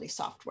accountability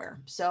software.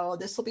 So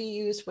this will be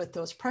used with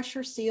those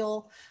pressure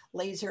seal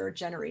laser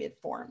generated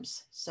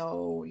forms.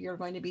 So you're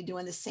going to be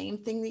doing the same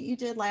thing that you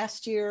did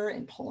last year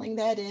and pulling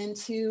that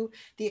into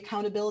the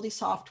accountability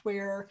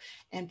software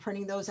and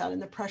printing those out in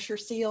the pressure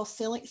seal,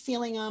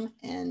 sealing them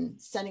and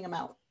sending them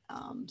out.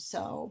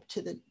 So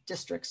to the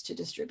districts to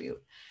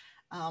distribute.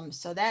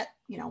 So that,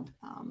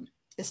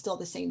 is still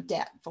the same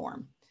DAT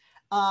form.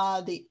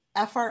 The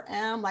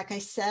FRM, like I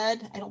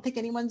said, I don't think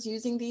anyone's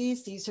using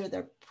these. These are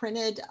the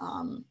printed,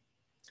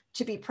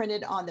 to be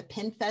printed on the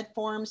pin fed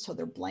forms. So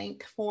they're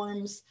blank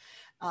forms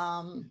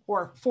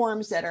or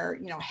forms that are,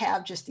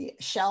 have just the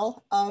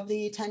shell of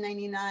the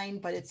 1099,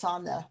 but it's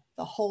on the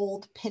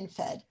hold pin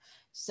fed.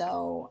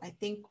 So I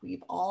think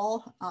we've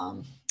all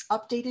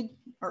updated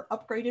or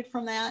upgraded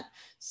from that.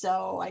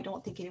 So I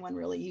don't think anyone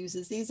really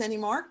uses these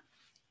anymore.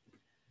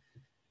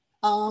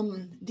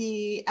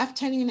 The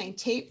F1099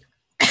 tape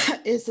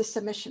is the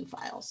submission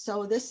file.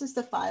 So this is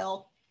the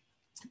file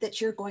that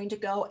you're going to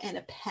go and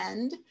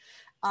append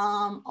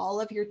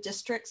all of your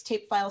district's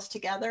tape files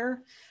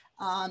together.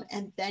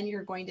 And then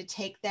you're going to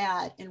take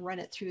that and run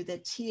it through the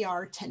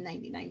TR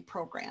 1099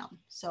 program.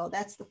 So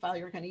that's the file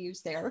you're going to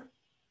use there.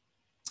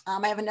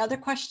 I have another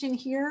question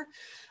here.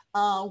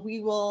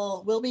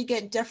 Will we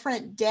get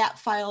different DAT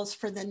files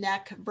for the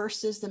NEC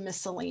versus the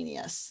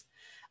miscellaneous?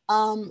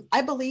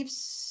 I believe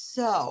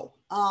so.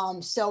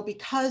 So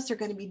because they're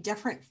going to be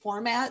different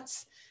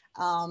formats,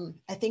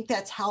 I think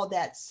that's how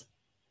that's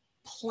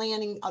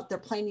they're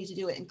planning to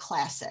do it in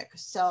Classic.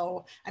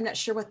 So I'm not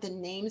sure what the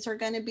names are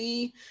going to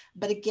be,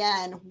 but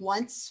again,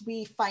 once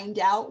we find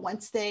out,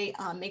 once they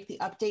make the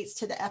updates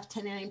to the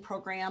F1099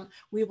 program,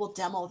 we will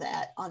demo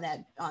that on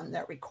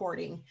that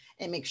recording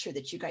and make sure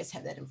that you guys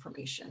have that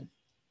information.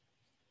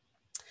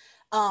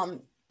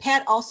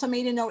 Pat also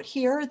made a note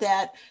here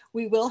that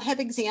we will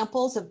have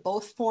examples of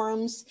both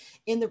forms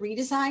in the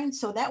redesign.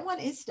 So that one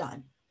is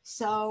done.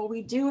 So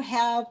we do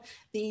have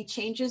the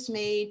changes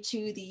made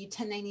to the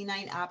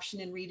 1099 option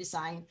in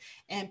redesign,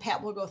 and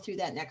Pat will go through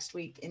that next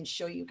week and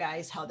show you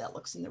guys how that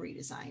looks in the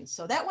redesign.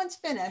 So that one's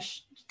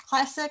finished.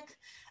 Classic.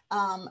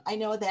 I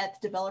know that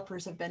the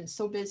developers have been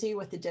so busy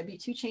with the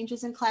W2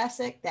 changes in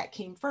Classic that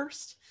came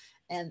first.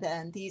 And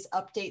then these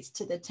updates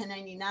to the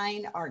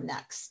 1099 are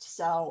next.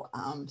 So,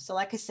 so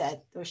like I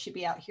said, those should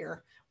be out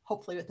here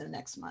hopefully within the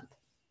next month.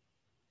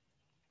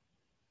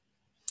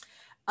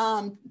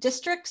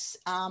 Districts,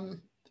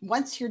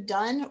 once they're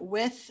done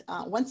with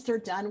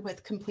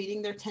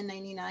completing their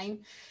 1099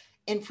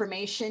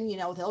 information,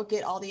 they'll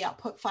get all the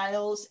output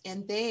files,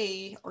 and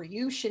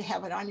you should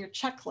have it on your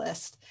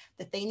checklist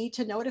that they need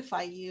to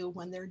notify you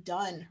when they're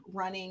done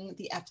running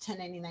the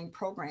F1099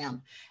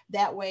 program.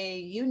 That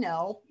way,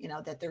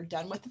 that they're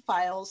done with the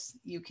files.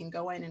 You can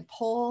go in and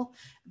pull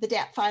the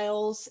DAT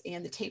files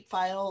and the tape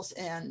files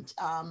and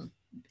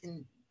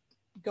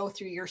go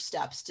through your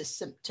steps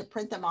to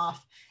print them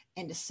off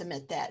and to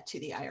submit that to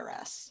the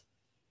IRS.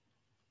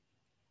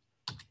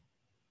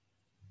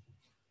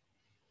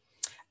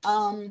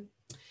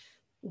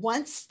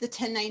 Once the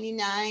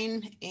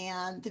 1099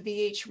 and the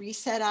VH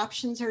reset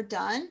options are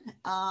done,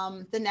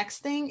 the next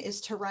thing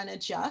is to run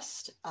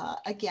adjust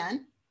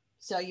again.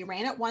 So you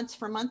ran it once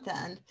for month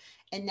end,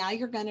 and now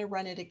you're going to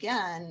run it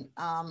again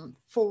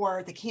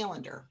for the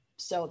calendar.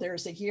 So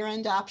there's a year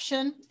end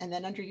option, and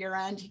then under year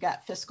end, you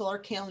got fiscal or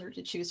calendar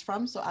to choose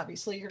from. So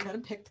obviously you're going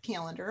to pick the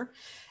calendar.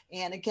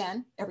 And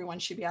again, everyone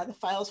should be out of the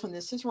files when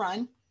this is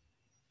run.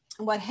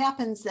 What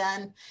happens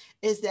then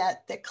is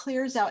that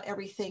clears out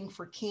everything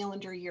for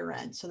calendar year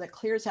end. So that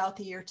clears out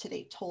the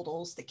year-to-date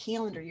totals, the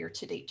calendar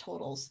year-to-date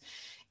totals,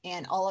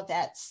 and all of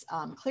that's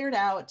cleared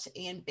out.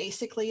 And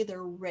basically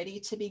they're ready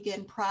to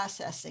begin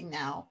processing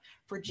now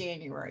for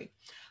January.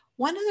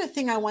 One other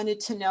thing I wanted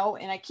to know,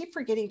 and I keep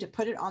forgetting to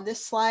put it on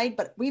this slide,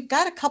 but we've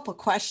got a couple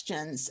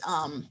questions.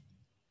 Let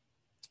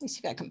me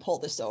see if I can pull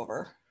this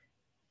over.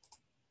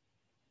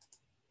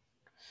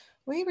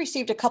 We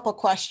received a couple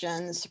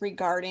questions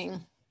regarding,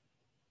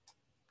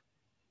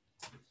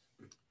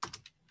 go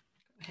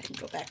ahead and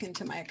go back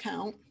into my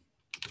account.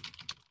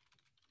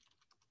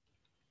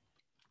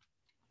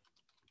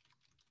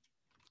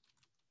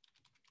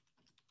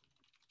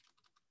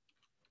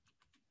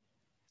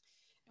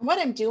 And what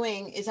I'm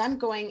doing is I'm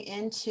going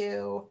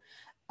into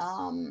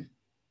the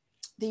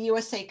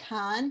USA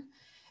Con.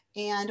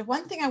 And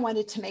one thing I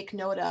wanted to make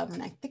note of,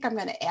 and I think I'm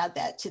going to add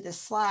that to this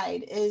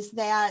slide, is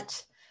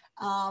that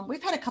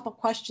we've had a couple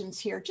questions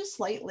here just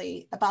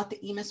lately about the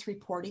EMIS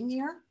reporting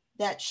year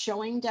that's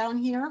showing down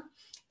here.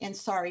 And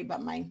sorry,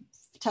 but my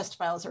test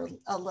files are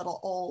a little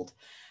old.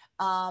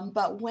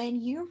 But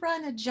when you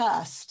run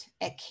adjust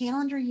at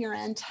calendar year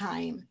end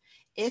time,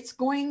 it's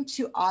going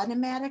to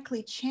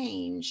automatically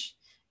change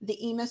the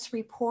EMIS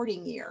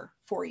reporting year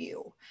for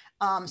you.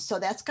 So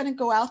that's going to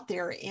go out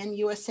there in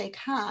USA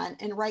Con.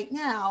 And right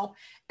now,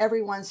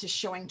 everyone's just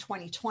showing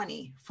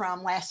 2020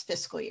 from last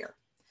fiscal year.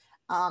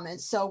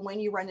 And so when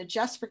you run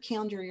adjust for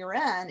calendar year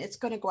end, it's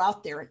going to go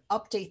out there and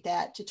update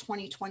that to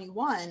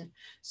 2021.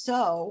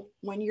 So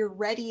when you're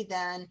ready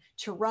then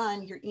to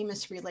run your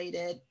EMIS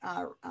related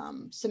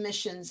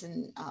submissions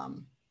and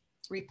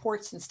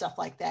reports and stuff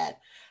like that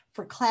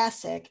for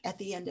Classic at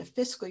the end of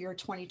fiscal year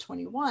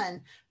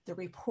 2021, the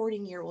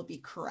reporting year will be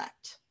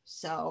correct.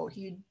 So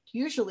you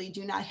usually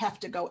do not have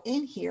to go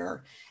in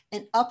here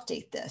and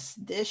update this.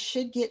 This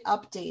should get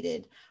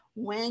updated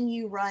when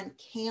you run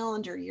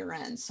calendar year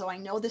end. So I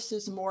know this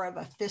is more of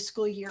a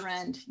fiscal year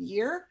end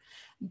year,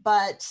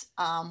 but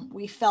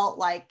we felt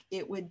like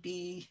it would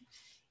be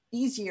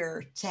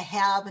easier to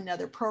have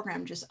another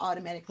program just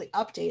automatically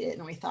update it.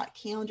 And we thought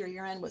calendar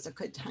year end was a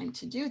good time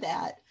to do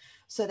that,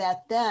 so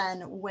that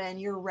then when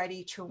you're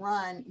ready to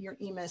run your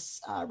EMIS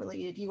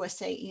related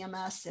USA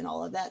EMS and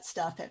all of that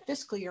stuff at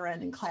fiscal year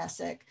end in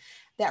Classic,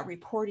 that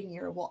reporting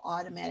year will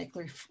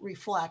automatically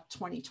reflect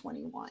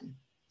 2021.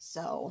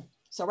 So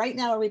right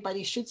now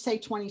everybody should say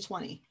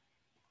 2020.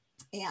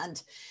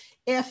 And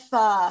if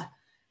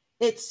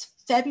it's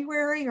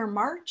February or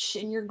March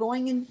and you're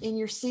going in and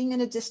you're seeing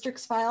in a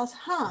district's files,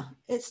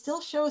 it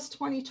still shows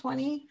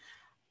 2020,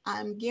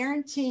 I'm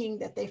guaranteeing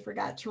that they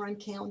forgot to run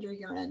calendar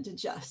year end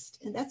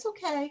adjust, and that's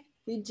okay.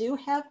 We do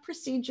have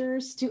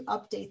procedures to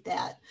update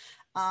that.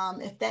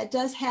 If that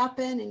does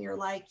happen and you're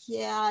like,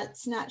 yeah,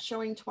 it's not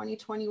showing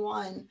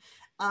 2021,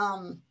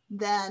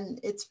 then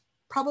it's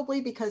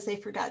probably because they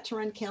forgot to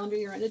run calendar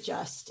year end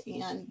adjust,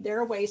 and there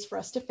are ways for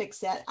us to fix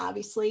that.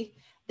 Obviously,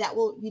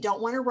 you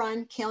don't want to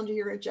run calendar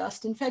year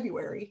adjust in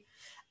February,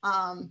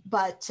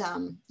 but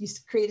you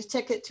create a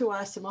ticket to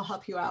us and we'll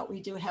help you out. We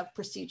do have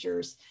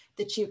procedures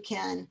that you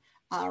can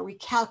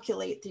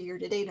recalculate the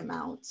year-to-date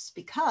amounts,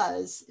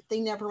 because if they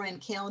never ran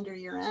calendar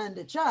year end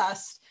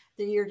adjust,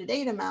 the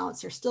year-to-date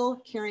amounts are still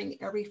carrying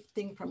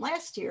everything from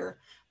last year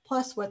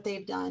plus what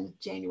they've done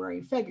January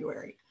and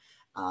February.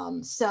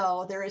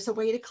 So there is a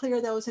way to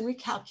clear those and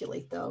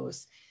recalculate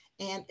those,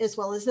 and as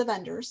well as the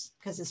vendors,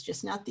 because it's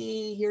just not the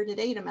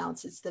year-to-date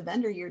amounts, it's the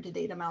vendor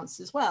year-to-date amounts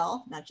as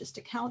well, not just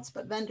accounts,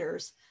 but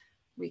vendors.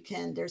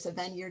 There's a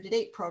vendor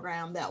year-to-date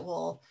program that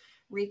will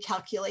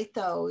recalculate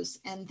those,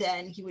 and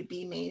then you would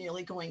be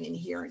manually going in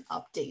here and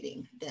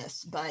updating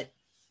this. But,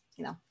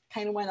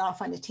 kind of went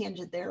off on a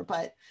tangent there,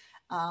 but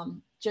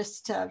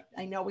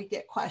I know we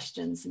get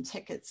questions and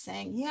tickets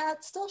saying, yeah,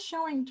 it's still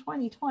showing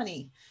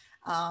 2020.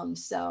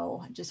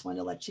 So I just want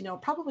to let you know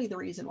probably the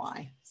reason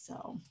why.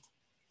 So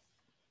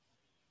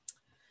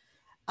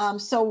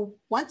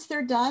once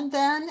they're done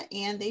then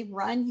and they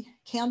run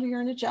calendar year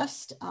and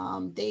adjust,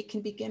 they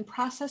can begin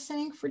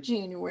processing for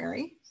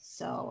January.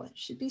 So it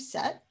should be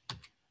set.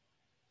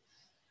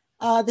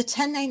 The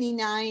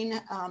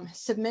 1099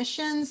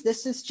 submissions,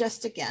 this is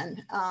just,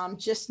 again,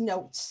 just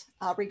notes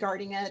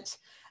regarding it.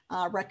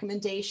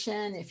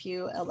 Recommendation: if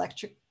you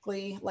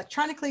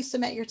electronically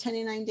submit your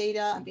 1099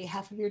 data on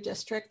behalf of your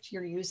district,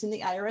 you're using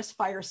the IRS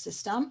FIRE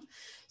system.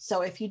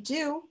 So if you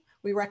do,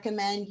 we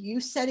recommend you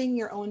setting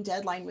your own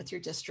deadline with your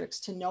districts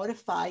to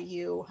notify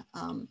you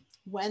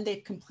when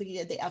they've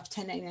completed the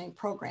F1099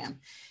 program.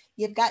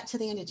 You've got to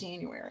the end of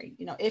January,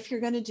 if you're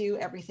going to do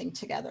everything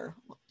together,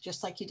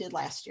 just like you did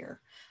last year.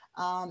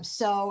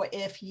 So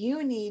if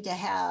you need to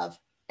have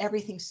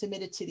everything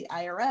submitted to the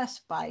IRS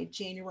by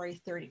January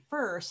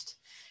 31st,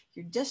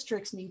 your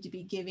districts need to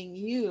be giving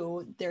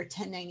you their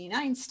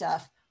 1099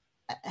 stuff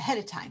ahead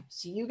of time.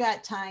 So you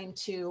got time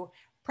to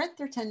print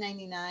their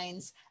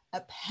 1099s,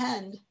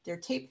 append their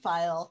tape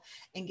file,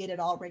 and get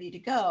it all ready to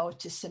go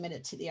to submit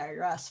it to the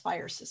IRS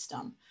FIRE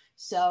system.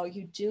 So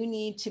you do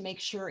need to make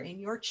sure in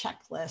your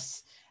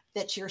checklists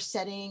that you're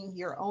setting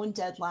your own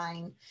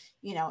deadline,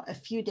 a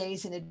few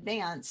days in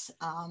advance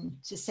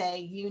to say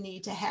you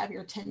need to have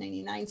your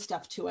 1099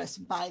 stuff to us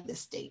by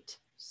this date.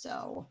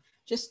 So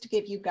just to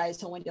give you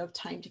guys a window of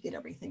time to get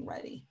everything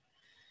ready.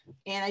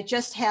 And I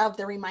just have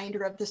the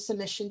reminder of the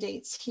submission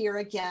dates here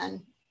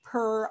again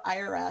per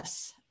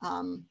IRS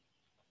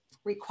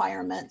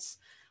requirements.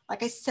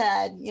 Like I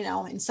said,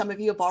 and some of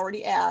you have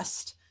already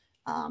asked,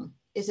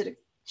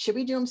 should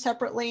we do them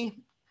separately?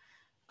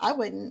 I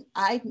wouldn't.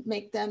 I'd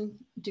make them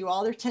do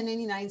all their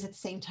 1099s at the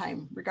same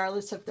time,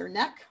 regardless if they're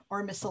NEC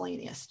or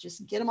miscellaneous.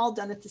 Just get them all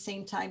done at the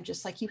same time,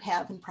 just like you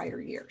have in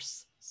prior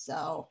years.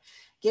 So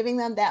giving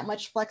them that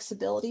much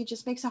flexibility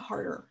just makes it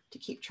harder to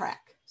keep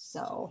track.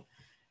 So,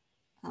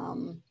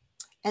 and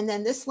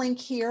then this link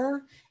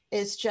here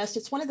is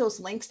it's one of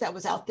those links that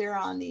was out there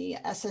on the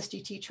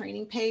SSDT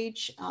training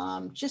page,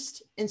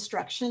 just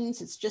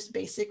instructions. It's just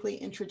basically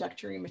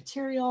introductory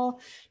material,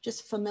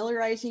 just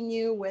familiarizing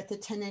you with the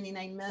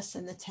 1099 MIS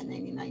and the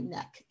 1099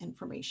 NEC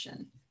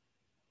information.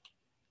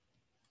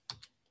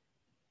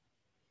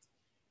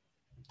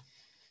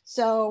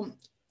 So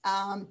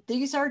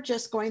These are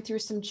just going through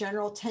some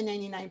general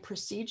 1099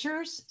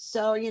 procedures.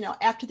 So, you know,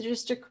 after the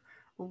district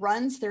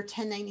runs their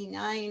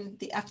 1099,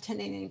 the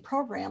F1099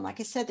 program, like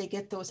I said, they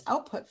get those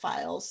output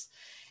files,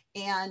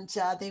 and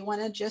they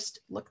want to just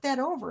look that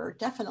over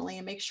definitely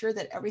and make sure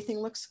that everything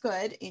looks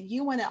good. And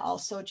you want to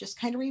also just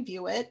kind of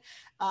review it.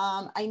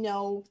 I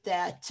know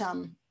that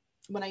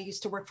when I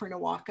used to work for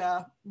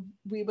NWACA,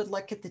 we would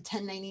look at the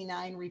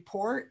 1099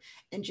 report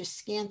and just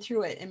scan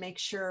through it and make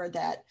sure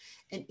that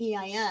an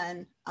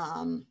EIN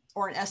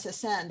or an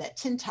SSN, that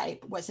tin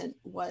type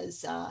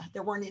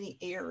there weren't any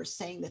errors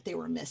saying that they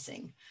were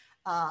missing.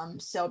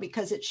 So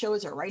because it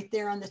shows it right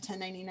there on the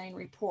 1099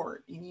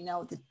 report, and you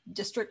know, the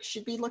district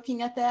should be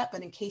looking at that,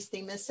 but in case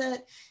they miss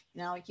it,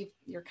 you know,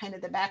 you're kind of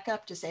the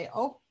backup to say,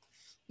 oh,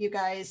 you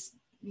guys,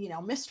 you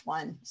know, missed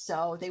one.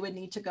 So they would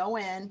need to go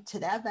in to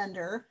that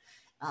vendor,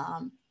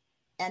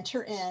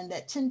 enter in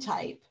that tin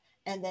type,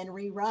 and then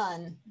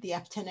rerun the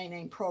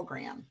F1099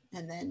 program.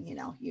 And then, you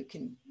know, you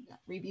can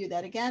review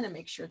that again and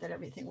make sure that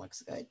everything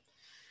looks good.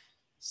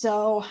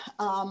 So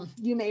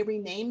you may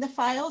rename the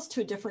files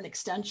to a different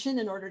extension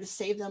in order to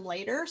save them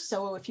later.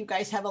 So if you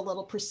guys have a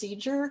little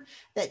procedure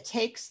that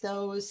takes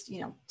those,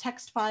 you know,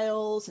 text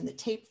files and the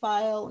tape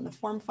file and the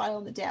form file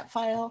and the DAT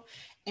file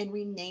and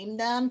rename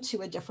them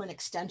to a different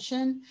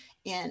extension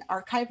and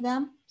archive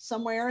them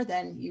somewhere,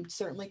 then you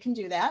certainly can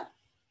do that.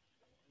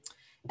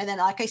 And then,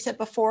 like I said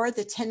before,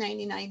 the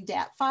 1099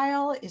 DAT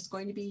file is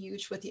going to be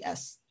used with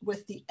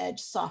the Edge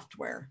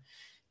software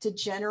to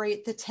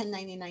generate the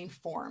 1099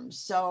 forms.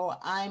 So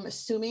I'm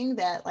assuming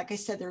that, like I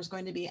said, there's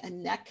going to be a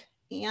NEC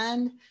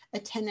and a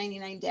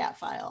 1099 DAT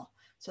file.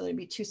 So there'd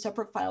be two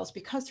separate files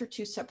because they're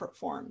two separate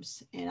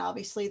forms. And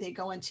obviously they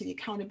go into the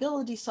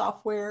accountability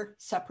software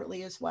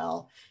separately as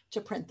well to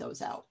print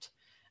those out.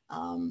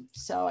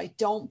 So I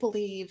don't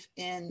believe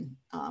in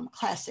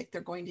Classic,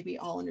 they're going to be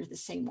all under the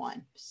same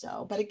one.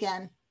 So, but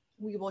again,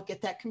 we will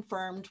get that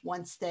confirmed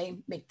once they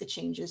make the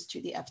changes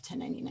to the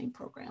F1099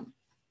 program.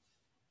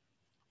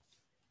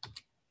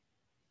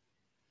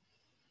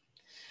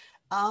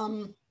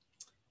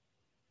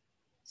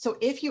 So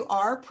if you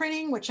are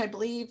printing, which I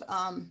believe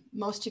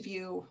most of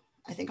you,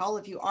 I think all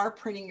of you are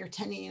printing your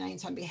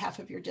 1099s on behalf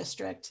of your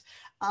district,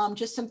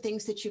 just some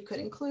things that you could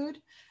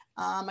include.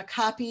 A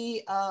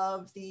copy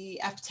of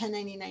the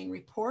F1099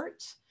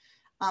 report,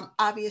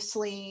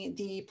 obviously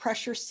the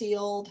pressure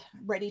sealed,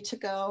 ready to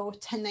go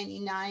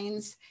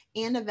 1099s,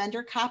 and a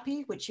vendor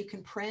copy, which you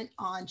can print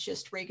on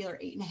just regular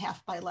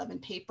 8.5 by 11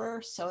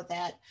 paper so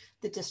that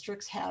the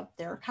districts have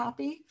their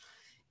copy,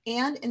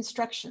 and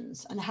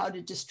instructions on how to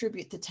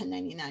distribute the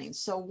 1099s.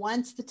 So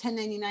once the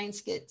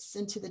 1099s gets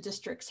into the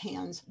district's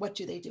hands, what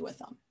do they do with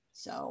them?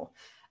 So,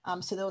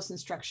 so those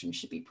instructions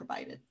should be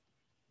provided.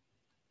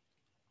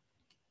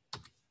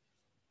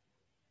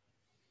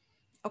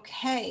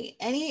 Okay,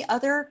 any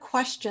other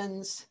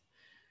questions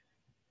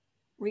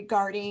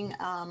regarding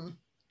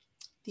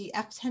the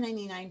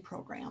F1099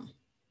 program?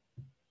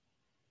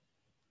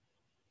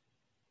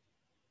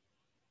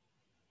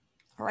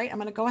 All right, I'm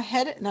going to go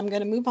ahead and I'm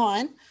going to move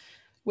on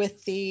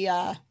with the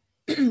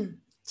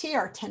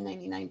TR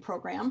 1099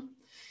 program.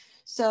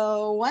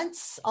 So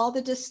once all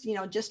the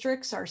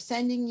districts are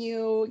sending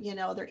you,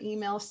 their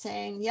emails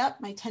saying, yep,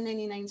 my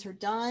 1099s are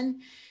done,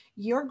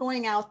 you're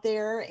going out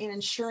there and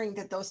ensuring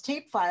that those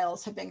tape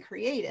files have been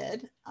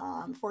created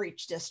for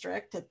each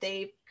district, that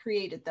they've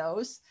created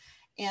those.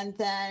 And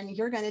then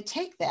you're going to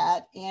take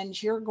that and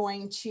you're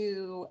going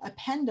to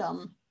append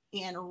them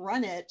and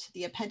run it,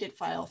 the appended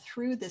file,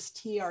 through this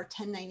TR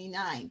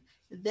 1099.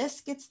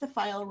 This gets the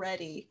file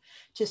ready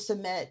to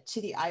submit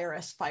to the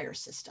IRS fire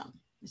system,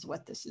 is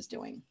what this is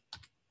doing.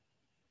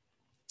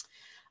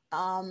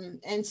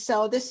 And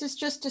so this is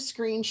just a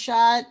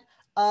screenshot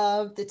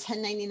of the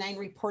 1099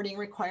 reporting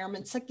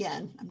requirements.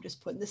 Again, I'm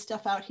just putting this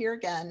stuff out here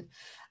again,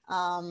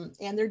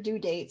 and their due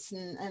dates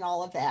and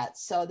all of that.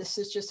 So this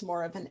is just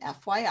more of an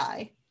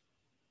FYI.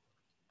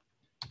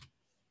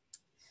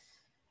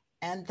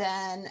 And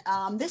then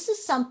this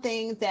is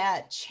something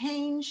that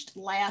changed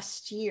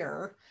last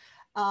year,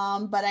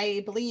 but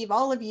I believe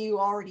all of you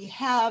already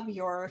have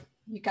you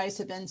guys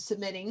have been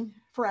submitting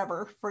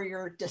forever for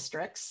your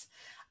districts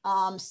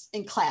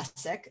in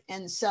Classic.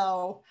 And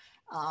so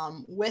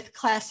with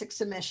Classic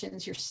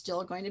submissions, you're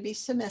still going to be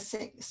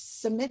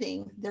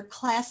submitting their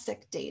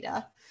Classic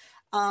data.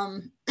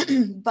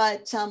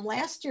 But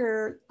last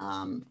year,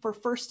 for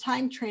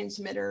first-time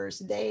transmitters,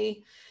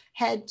 they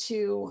had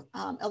to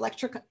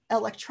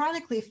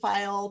electronically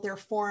file their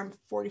form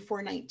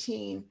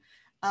 4419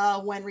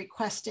 when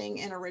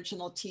requesting an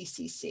original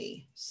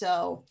TCC.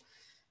 So,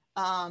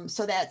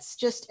 so that's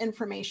just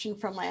information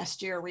from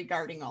last year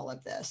regarding all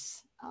of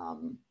this.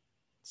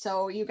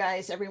 So you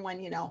guys,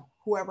 everyone,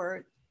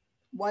 whoever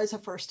was a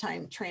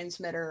first-time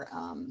transmitter,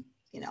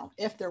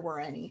 if there were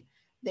any,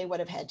 they would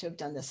have had to have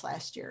done this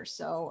last year.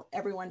 So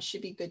everyone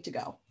should be good to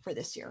go for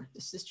this year.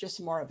 This is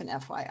just more of an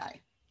FYI.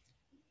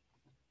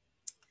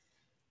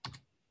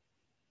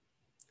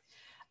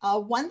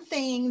 One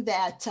thing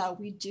that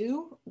we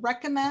do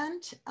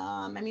recommend,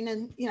 I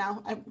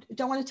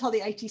don't want to tell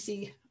the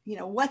ITC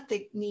what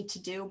they need to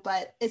do,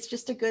 but it's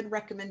just a good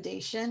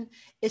recommendation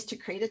is to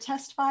create a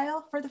test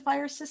file for the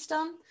fire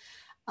system.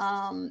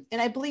 And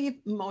I believe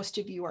most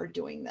of you are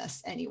doing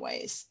this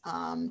anyways,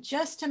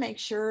 just to make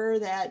sure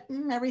that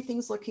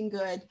everything's looking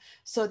good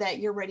so that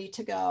you're ready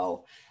to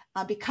go.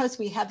 Because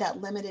we have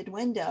that limited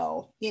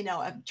window,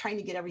 of trying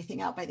to get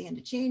everything out by the end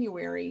of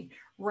January,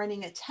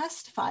 running a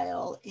test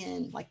file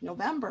in like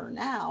November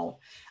now,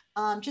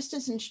 just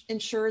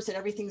ensures that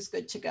everything's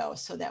good to go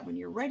so that when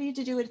you're ready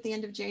to do it at the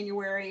end of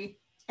January,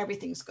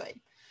 everything's good.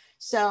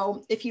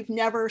 So if you've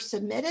never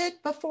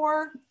submitted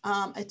before,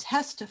 a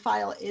test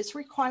file is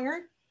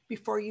required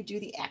before you do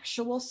the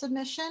actual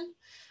submission.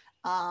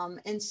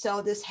 And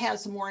so this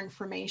has more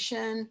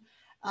information.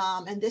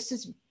 And this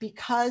is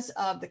because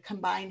of the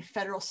combined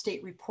federal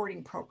state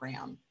reporting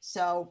program.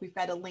 So we've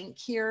got a link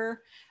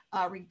here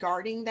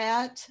regarding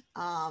that.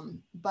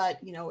 But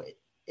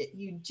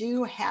you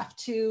do have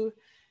to,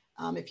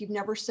 if you've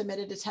never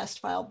submitted a test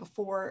file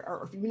before,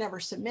 or if you've never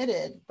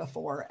submitted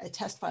before, a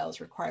test file is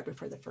required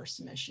before the first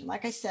submission.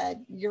 Like I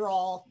said, you're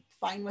all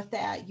fine with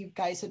that. You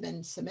guys have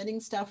been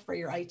submitting stuff for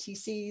your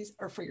ITCs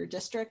or for your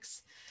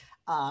districts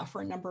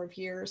for a number of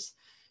years.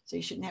 So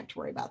you shouldn't have to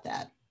worry about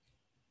that.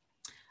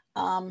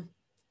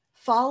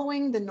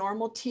 Following the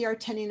normal TR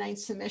 1099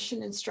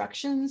 submission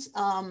instructions,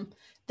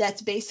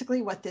 that's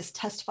basically what this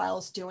test file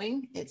is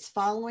doing. It's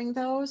following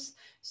those.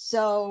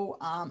 So,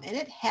 and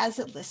it has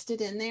it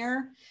listed in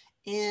there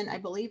in, I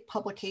believe,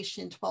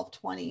 publication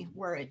 1220,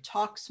 where it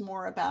talks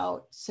more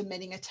about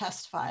submitting a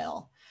test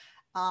file.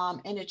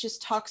 And it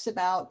just talks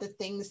about the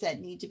things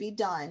that need to be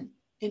done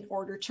in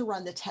order to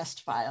run the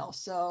test file.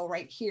 So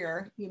right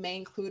here, you may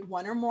include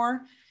one or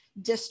more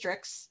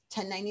districts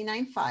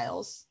 1099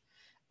 files.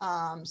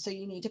 So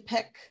you need to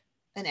pick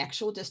an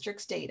actual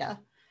district's data.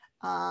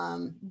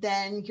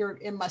 Then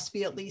it must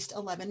be at least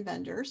 11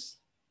 vendors.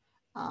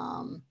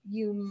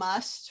 You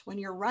must, when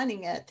you're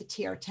running it, the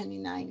TR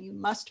 1099, you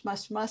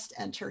must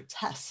enter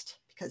test,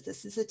 because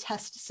this is a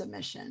test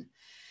submission.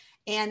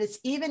 And it's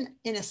even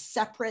in a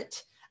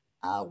separate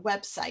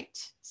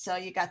website. So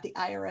you got the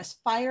IRS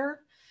Fire,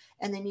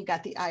 and then you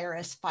got the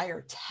IRS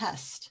Fire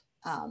Test.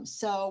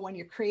 So when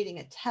you're creating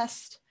a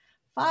test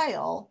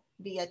file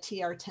via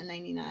TR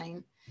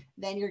 1099,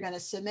 then you're going to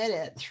submit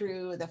it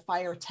through the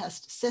fire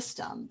test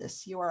system,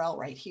 this URL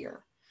right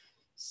here.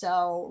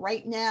 So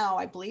right now,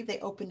 I believe they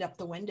opened up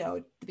the window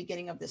at the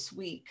beginning of this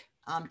week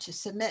to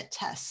submit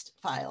test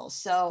files.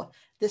 So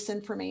this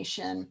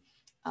information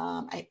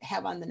I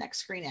have on the next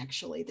screen,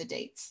 actually, the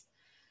dates.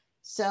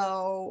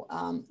 So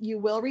you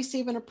will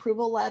receive an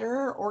approval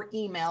letter or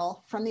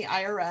email from the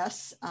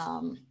IRS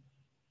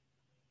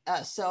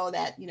so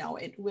that,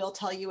 it will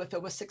tell you if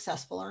it was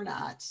successful or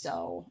not.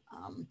 So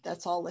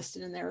that's all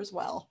listed in there as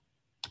well.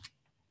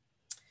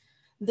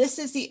 This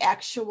is the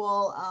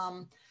actual,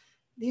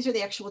 these are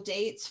the actual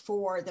dates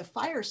for the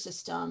fire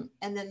system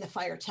and then the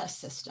fire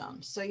test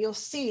system. So you'll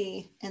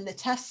see in the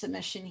test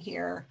submission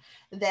here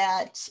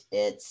that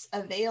it's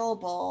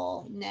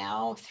available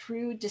now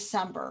through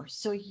December.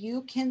 So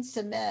you can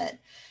submit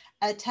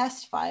a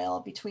test file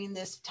between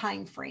this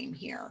time frame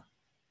here.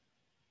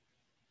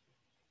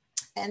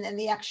 And then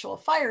the actual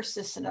fire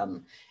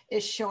system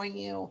is showing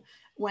you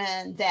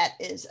when that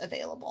is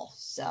available.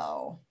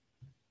 So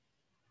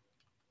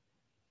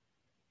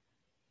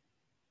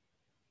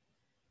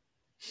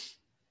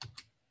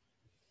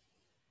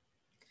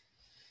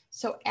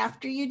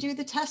after you do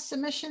the test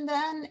submission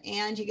then,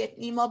 and you get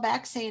an email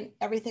back saying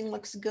everything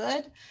looks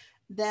good,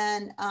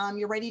 then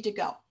you're ready to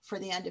go for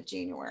the end of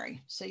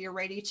January. So you're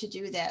ready to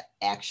do that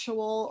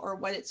actual, or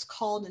what it's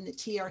called in the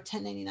TR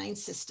 1099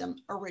 system,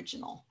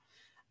 original.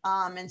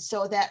 And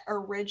so that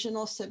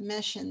original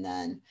submission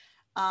then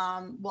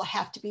will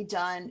have to be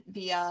done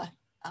via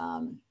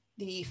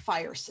the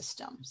fire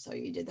system. So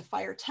you did the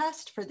fire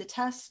test for the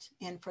test,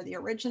 and for the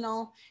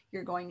original,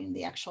 you're going in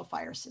the actual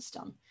fire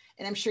system.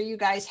 And I'm sure you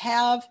guys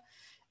have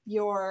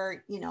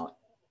your,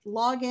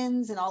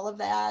 logins and all of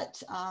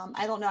that.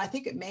 I don't know. I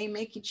think it may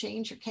make you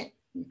change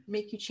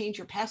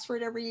your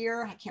password every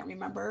year. I can't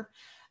remember.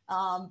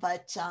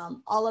 But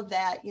all of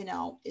that,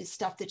 is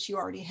stuff that you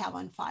already have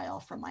on file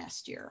from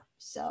last year.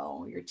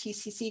 So your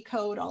TCC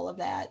code, all of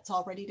that, it's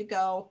all ready to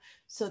go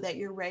so that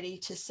you're ready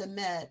to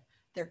submit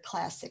their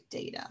classic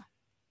data.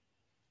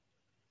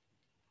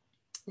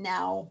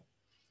 Now,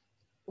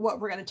 what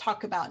we're going to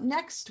talk about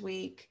next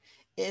week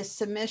is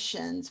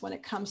submissions. When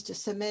it comes to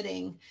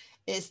submitting,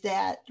 is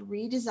that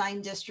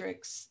redesigned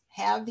districts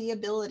have the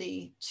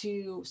ability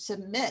to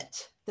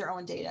submit their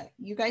own data.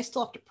 You guys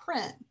still have to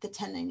print the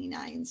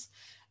 1099s,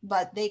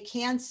 but they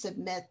can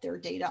submit their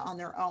data on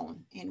their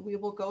own. And we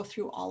will go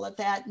through all of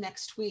that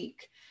next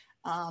week.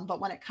 But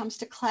when it comes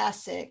to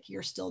Classic,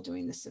 you're still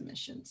doing the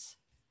submissions.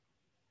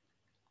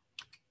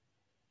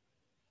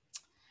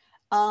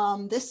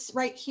 This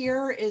right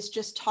here is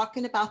just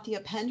talking about the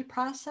append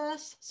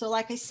process. So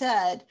like I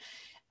said,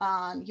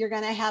 you're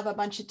going to have a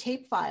bunch of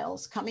tape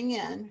files coming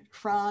in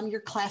from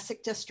your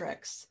Classic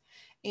districts.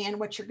 And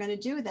what you're going to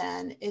do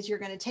then is you're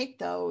going to take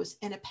those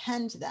and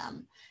append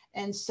them.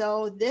 And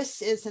so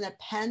this is an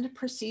append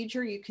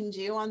procedure you can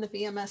do on the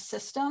VMS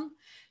system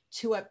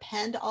to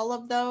append all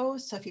of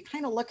those. So if you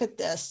kind of look at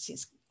this,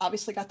 he's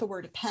obviously got the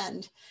word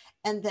append,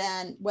 and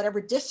then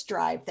whatever disk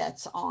drive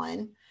that's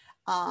on.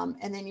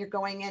 And then you're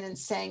going in and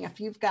saying, if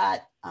you've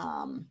got,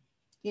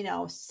 you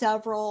know,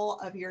 several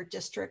of your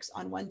districts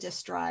on one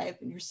disk drive,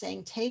 and you're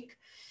saying, take,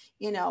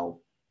 you know,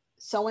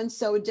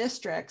 so-and-so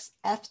districts,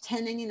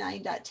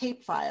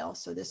 F1099.tape file.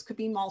 So this could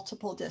be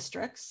multiple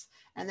districts.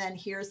 And then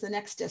here's the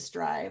next disk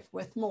drive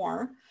with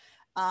more.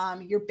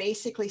 You're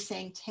basically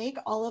saying, take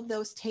all of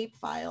those tape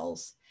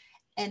files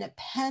and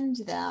append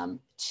them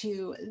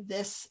to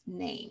this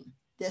name,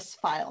 this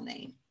file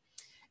name.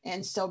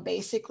 And so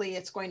basically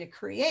it's going to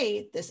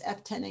create this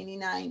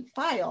F1099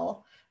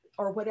 file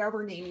or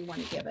whatever name you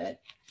want to give it.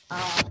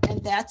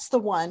 And that's the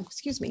one,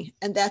 excuse me,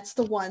 and that's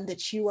the one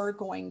that you are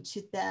going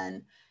to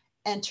then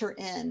enter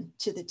in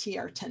to the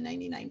TR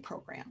 1099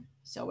 program.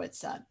 So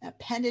it's an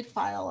appended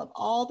file of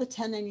all the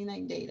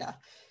 1099 data.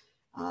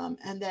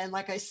 And then,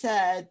 like I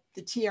said,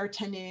 the TR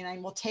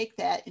 1099 will take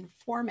that and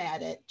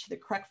format it to the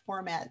correct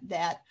format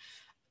that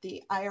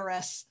the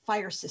IRS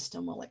fire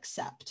system will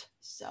accept.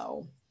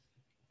 So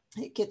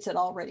it gets it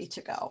all ready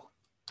to go.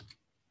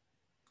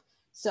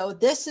 So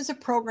this is a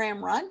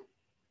program run.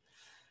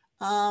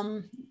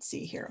 Let's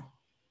see here.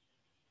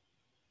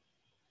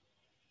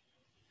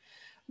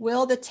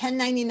 Will the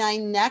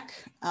 1099 NEC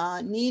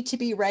need to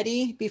be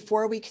ready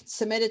before we can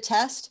submit a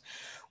test?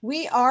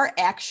 We are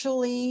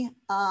actually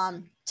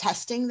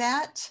testing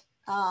that.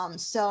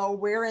 So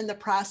we're in the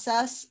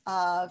process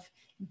of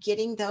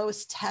getting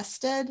those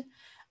tested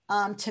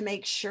to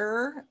make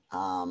sure.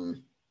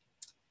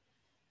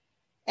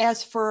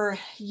 As for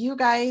you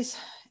guys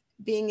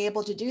being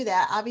able to do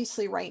that,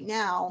 obviously right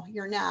now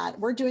you're not.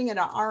 We're doing it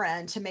on our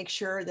end to make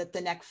sure that the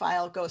NEC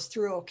file goes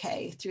through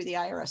okay through the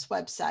IRS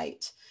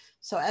website.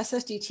 So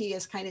SSDT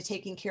is kind of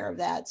taking care of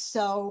that.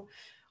 So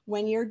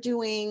when you're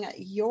doing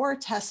your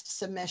test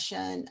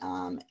submission,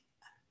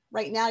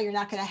 right now you're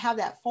not going to have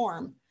that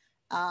form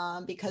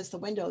because the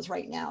window is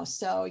right now.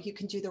 So you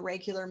can do the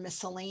regular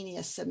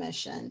miscellaneous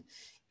submission.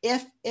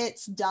 If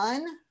it's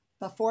done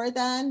before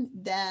then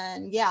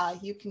yeah,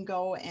 you can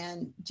go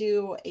and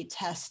do a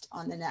test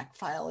on the NEC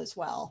file as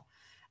well.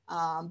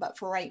 But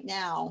for right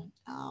now,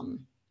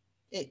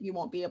 you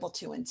won't be able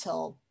to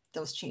until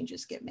those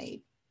changes get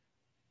made.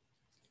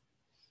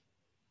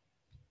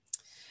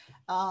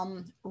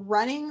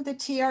 Running the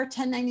TR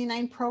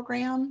 1099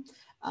 program,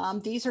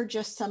 these are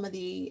just some of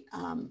the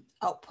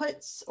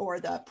outputs or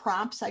the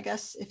prompts, I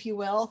guess, if you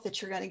will,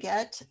 that you're going to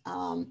get.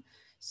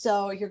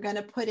 So you're going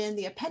to put in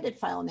the appended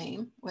file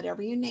name,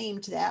 whatever you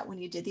named that when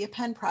you did the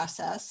append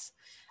process.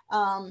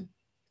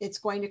 It's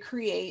going to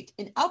create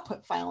an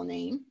output file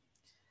name,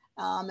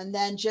 and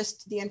then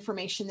just the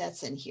information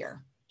that's in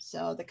here.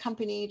 So the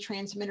company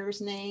transmitter's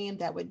name,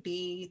 that would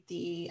be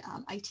the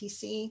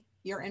ITC,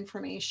 your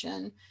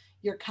information,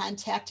 your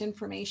contact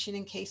information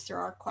in case there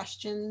are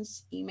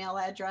questions, email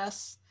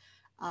address,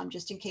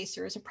 just in case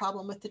there is a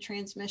problem with the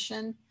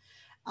transmission,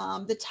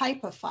 the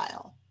type of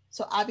file.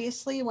 So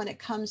obviously when it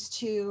comes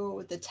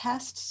to the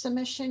test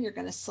submission, you're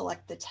going to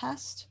select the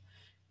test.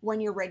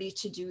 When you're ready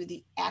to do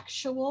the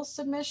actual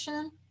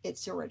submission,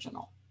 it's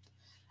original.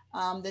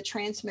 The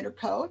transmitter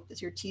code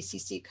is your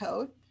TCC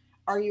code.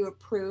 Are you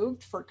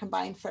approved for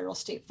combined federal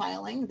state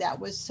filing? That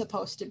was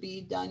supposed to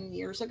be done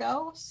years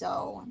ago.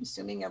 So I'm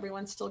assuming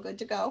everyone's still good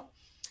to go.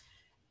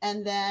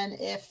 And then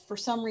if for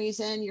some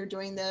reason you're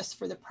doing this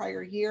for the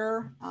prior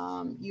year,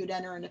 you'd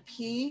enter in a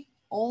P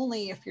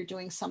only if you're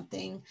doing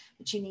something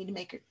that you need to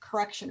make a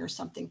correction or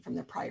something from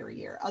the prior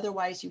year.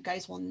 Otherwise, you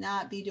guys will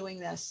not be doing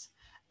this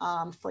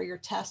for your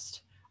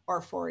test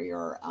or for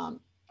your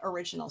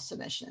original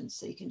submission.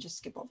 So you can just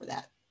skip over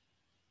that.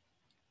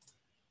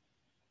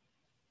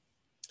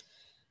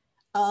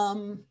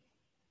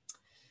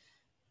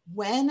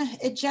 When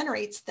it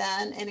generates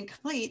then and it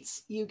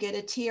completes, you get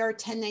a TR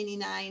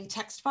 1099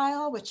 text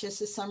file, which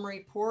is a summary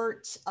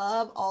report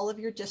of all of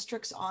your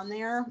districts on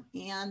there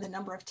and the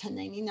number of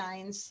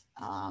 1099s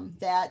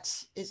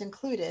that is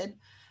included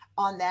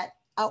on that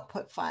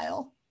output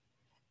file.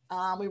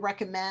 We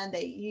recommend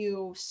that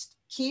you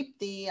keep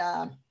the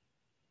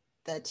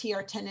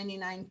TR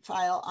 1099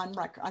 file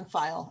on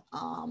file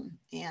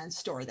and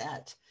store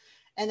that.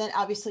 And then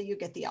obviously you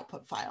get the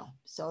output file.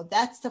 So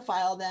that's the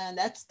file then,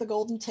 that's the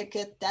golden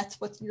ticket. That's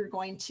what you're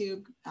going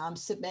to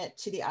submit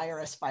to the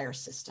IRS fire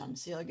system.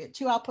 So you'll get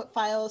two output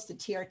files, the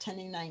TR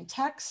 1099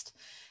 text,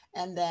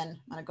 and then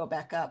I'm gonna go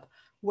back up,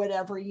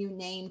 whatever you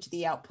named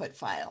the output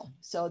file.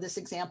 So this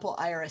example,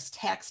 IRS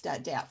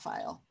tax.dat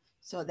file.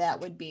 So that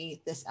would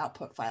be this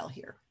output file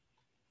here.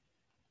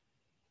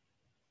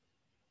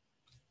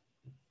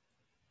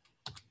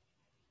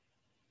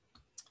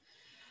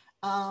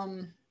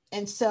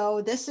 And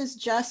so this is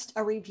just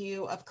a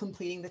review of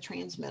completing the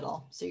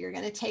transmittal. So you're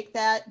going to take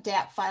that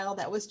DAT file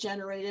that was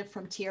generated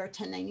from TR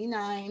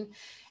 1099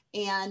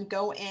 and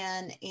go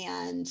in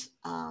and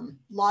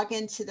log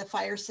into the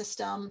fire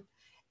system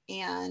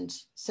and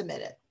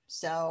submit it.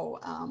 So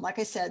like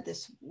I said,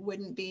 this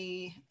wouldn't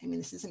be, I mean,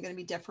 this isn't going to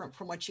be different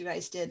from what you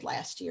guys did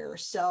last year.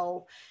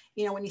 So,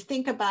 you know, when you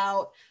think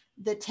about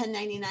the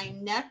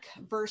 1099 NEC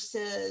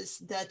versus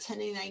the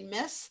 1099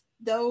 MIS,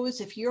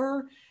 those, if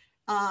you're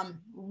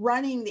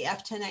running the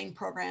F109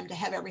 program to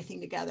have everything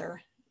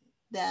together,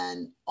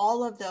 then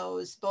all of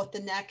those, both the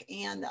NEC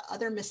and the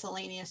other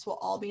miscellaneous, will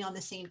all be on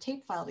the same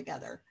tape file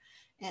together.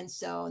 And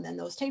so, and then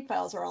those tape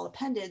files are all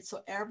appended. So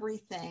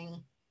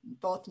everything,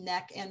 both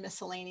NEC and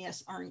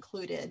miscellaneous, are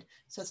included.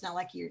 So it's not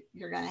like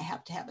you're going to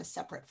have a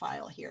separate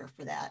file here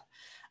for that.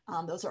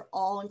 Those are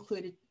all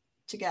included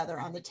together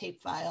on the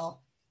tape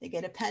file. They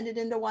get appended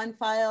into one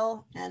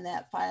file, and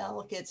that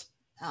file gets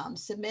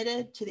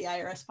submitted to the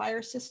IRS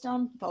fire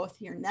system. Both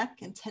your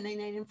NEC and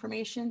 1099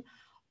 information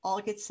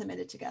all get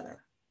submitted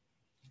together.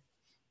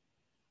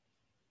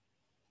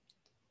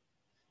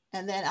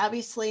 And then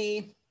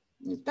obviously,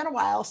 it's been a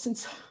while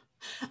since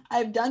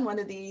I've done one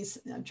of these.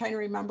 I'm trying to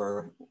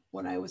remember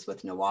when I was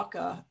with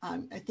NOACA.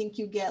 I think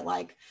you get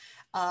like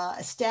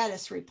a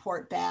status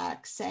report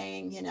back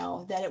saying, you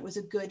know, that it was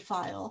a good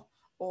file,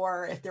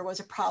 or if there was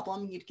a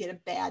problem, you'd get a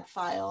bad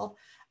file.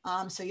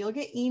 So you'll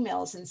get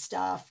emails and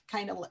stuff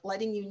kind of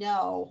letting you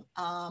know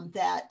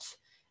that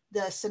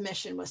the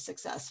submission was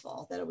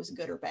successful, that it was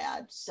good or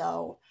bad.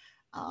 So,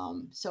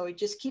 so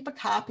just keep a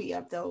copy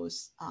of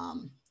those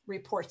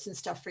reports and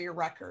stuff for your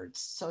records,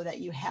 so that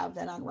you have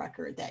that on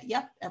record that,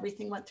 yep,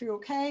 everything went through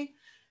okay.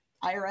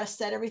 IRS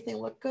said everything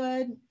looked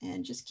good,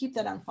 and just keep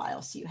that on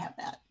file so you have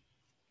that.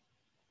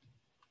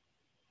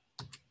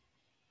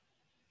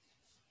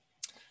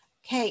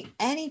 Okay,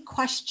 any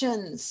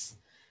questions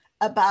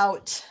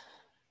about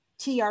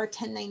TR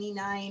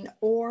 1099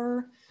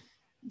 or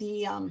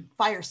the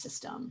fire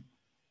system?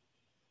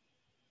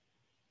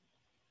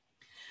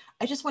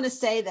 I just want to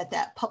say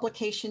that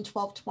publication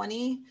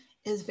 1220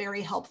 is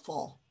very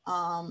helpful.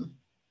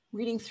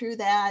 Reading through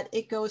that,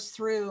 it goes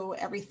through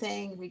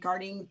everything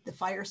regarding the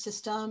fire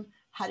system,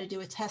 how to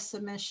do a test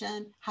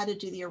submission, how to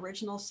do the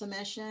original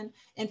submission,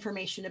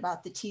 information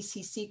about the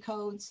TCC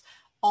codes.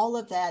 All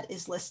of that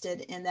is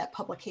listed in that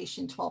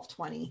publication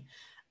 1220.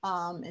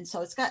 And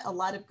so it's got a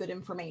lot of good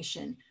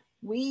information.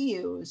 We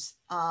use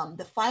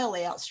the file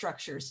layout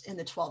structures in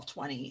the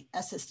 1220.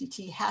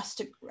 SSDT has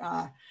to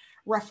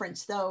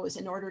reference those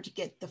in order to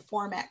get the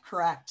format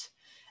correct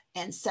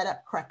and set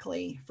up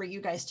correctly for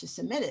you guys to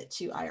submit it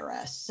to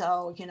IRS.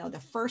 So, you know, the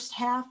first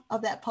half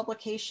of that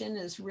publication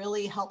is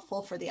really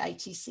helpful for the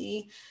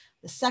ITC.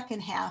 The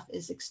second half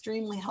is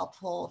extremely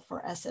helpful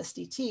for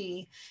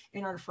SSDT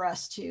in order for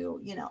us to,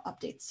 you know,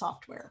 update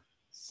software.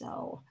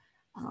 So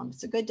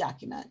it's a good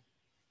document.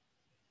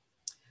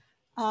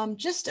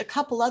 Just a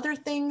couple other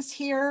things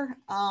here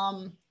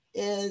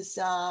is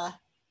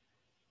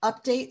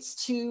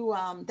updates to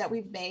that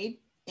we've made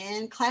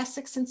in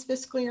Classic since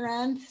fiscal year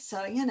end.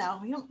 So, you know,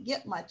 we don't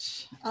get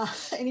much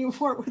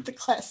anymore with the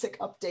Classic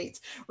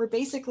updates. We're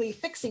basically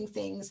fixing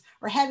things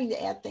or having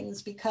to add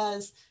things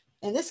because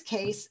in this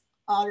case,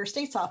 Auditor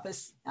State's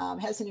Office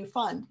has a new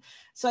fund.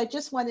 So I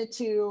just wanted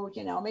to,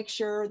 you know, make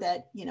sure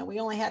that, you know, we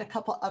only had a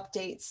couple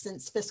updates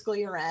since fiscal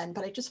year end,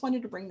 but I just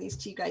wanted to bring these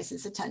to you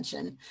guys'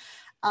 attention.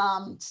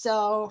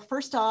 So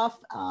first off,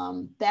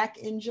 back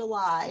in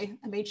July,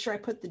 I made sure I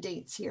put the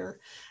dates here.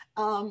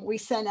 We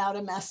sent out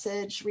a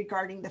message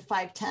regarding the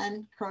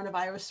 510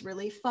 Coronavirus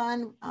Relief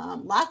Fund.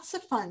 Lots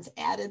of funds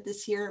added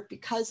this year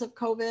because of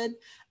COVID.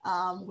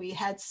 We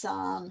had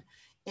some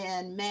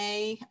in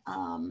May,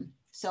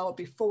 so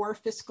before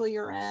fiscal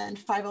year end,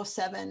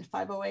 507,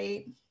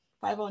 508,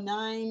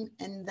 509,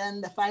 and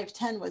then the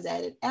 510 was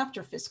added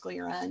after fiscal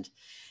year end.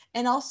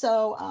 And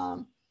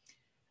also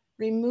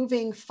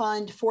removing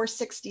Fund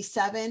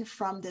 467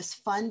 from this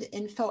Fund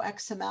Info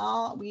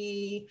XML,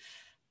 we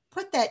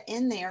put that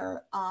in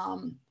there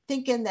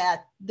thinking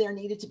that there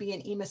needed to be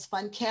an EMIS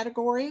fund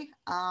category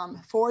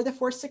for the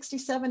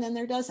 467, and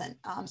there doesn't.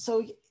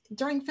 So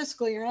during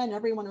fiscal year end,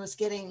 everyone was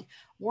getting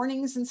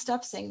warnings and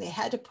stuff saying they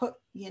had to put,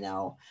 you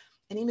know,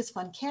 an EMIS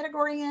fund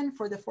category in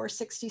for the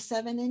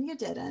 467, and you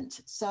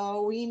didn't.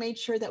 So we made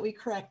sure that we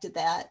corrected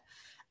that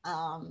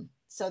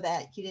so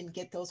that you didn't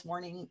get those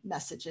warning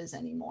messages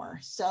anymore.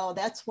 So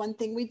that's one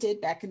thing we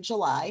did back in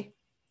July.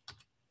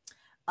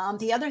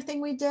 The other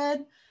thing we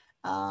did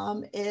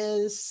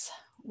is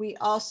we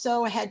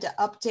also had to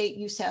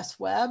update USAS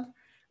Web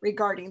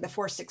regarding the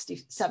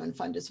 467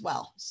 fund as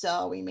well.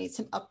 So we made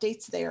some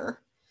updates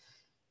there.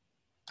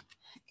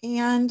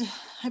 And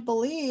I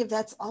believe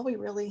that's all we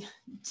really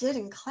did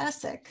in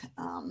Classic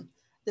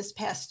this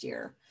past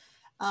year.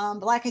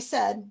 But like I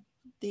said,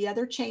 the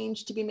other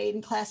change to be made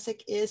in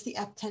Classic is the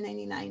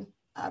F1099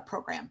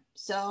 program.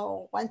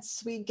 So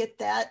once we get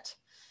that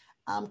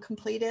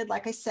completed,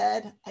 like I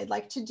said, I'd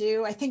like to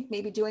do, I think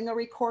maybe doing a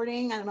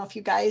recording. I don't know if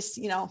you guys,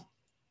 you know,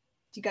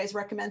 do you guys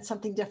recommend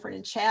something different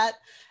in chat?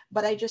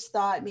 But I just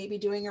thought maybe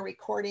doing a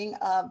recording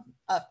of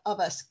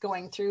us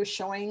going through,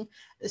 showing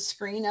the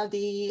screen of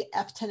the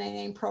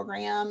F1099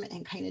 program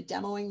and kind of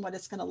demoing what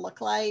it's going to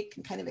look like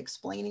and kind of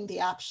explaining the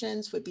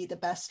options would be the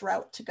best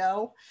route to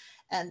go.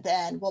 And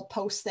then we'll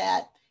post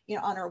that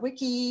on our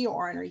wiki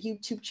or on our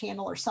YouTube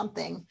channel or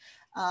something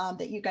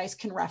that you guys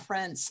can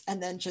reference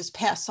and then just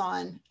pass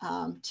on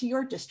to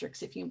your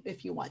districts if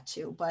you want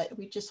to. But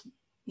we just,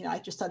 I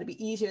just thought it'd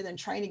be easier than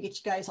trying to get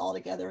you guys all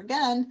together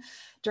again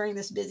during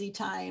this busy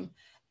time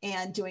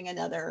and doing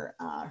another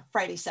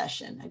Friday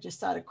session. I just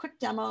thought a quick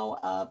demo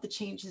of the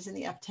changes in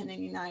the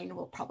F1099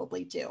 will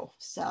probably do.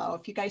 So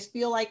if you guys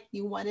feel like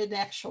you wanted an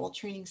actual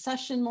training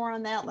session more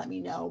on that, let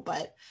me know,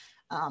 but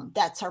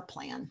that's our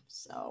plan.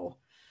 So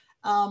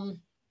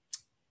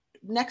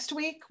next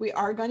week, we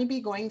are going to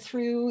be going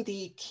through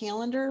the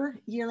calendar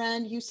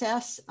year-end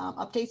USAS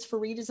updates for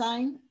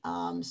redesign.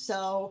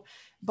 So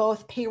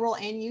both payroll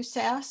and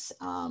USAS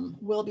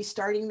will be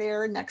starting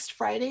there next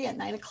Friday at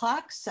 9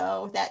 o'clock.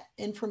 So that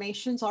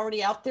information's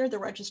already out there, the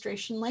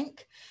registration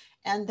link.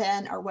 And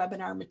then our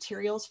webinar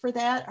materials for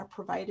that are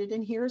provided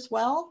in here as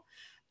well.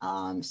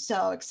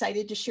 So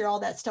excited to share all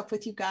that stuff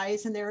with you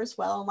guys in there as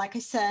well. And like I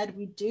said,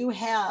 we do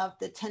have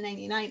the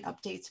 1099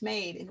 updates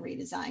made in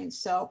redesign.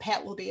 So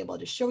Pat will be able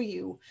to show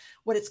you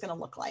what it's going to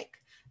look like.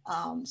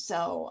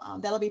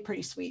 That'll be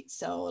pretty sweet.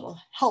 So it'll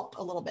help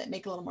a little bit,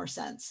 make a little more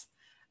sense.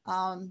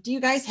 Do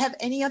you guys have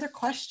any other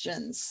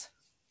questions?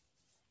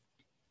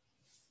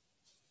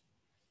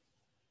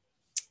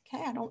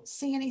 Okay, I don't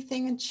see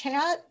anything in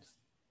chat.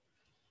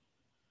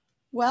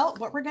 Well,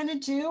 what we're going to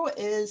do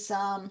is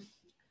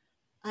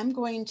I'm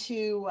going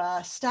to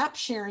stop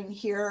sharing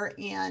here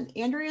and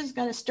Andrea is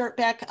going to start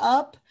back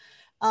up.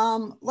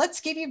 Let's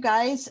give you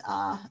guys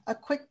a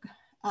quick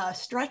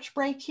stretch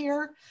break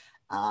here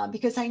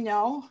because I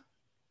know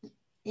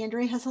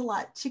Andrea has a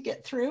lot to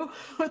get through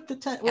with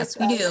the yes,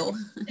 we do.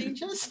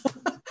 Changes.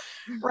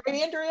 Right,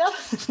 Andrea?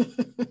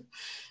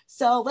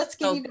 So let's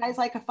give you guys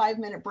like a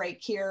 5-minute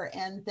break here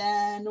and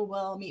then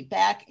we'll meet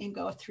back and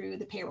go through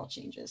the payroll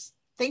changes.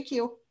 Thank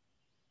you.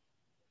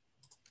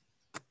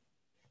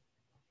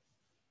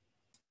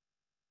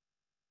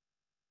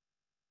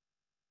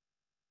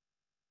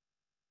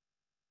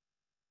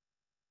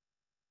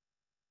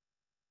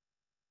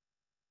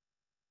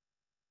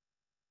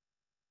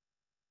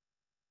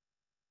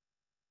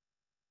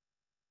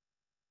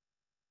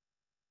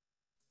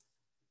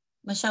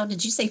 Michelle,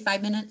 did you say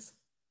 5 minutes?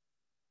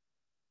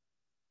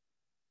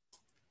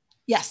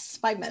 Yes,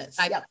 5 minutes.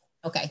 Yep.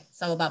 Okay,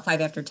 so about 5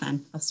 after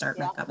 10, I'll start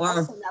back up.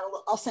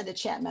 I'll send a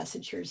chat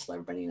message here just to let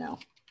everybody know.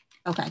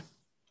 Okay.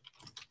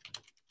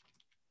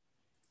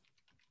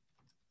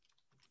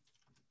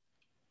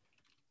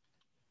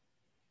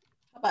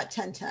 How about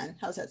 10:10?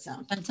 How's that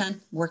sound? 10:10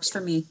 works for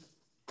me.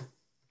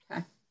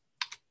 Okay.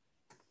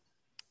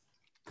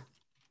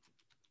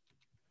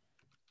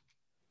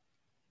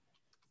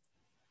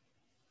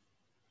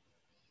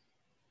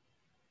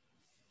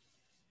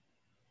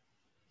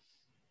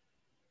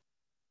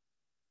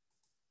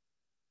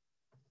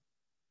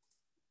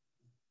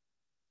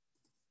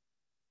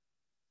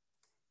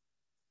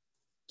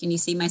 Can you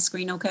see my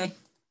screen okay?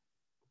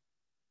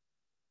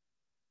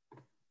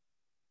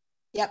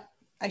 Yep,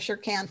 I sure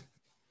can.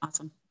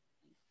 Awesome.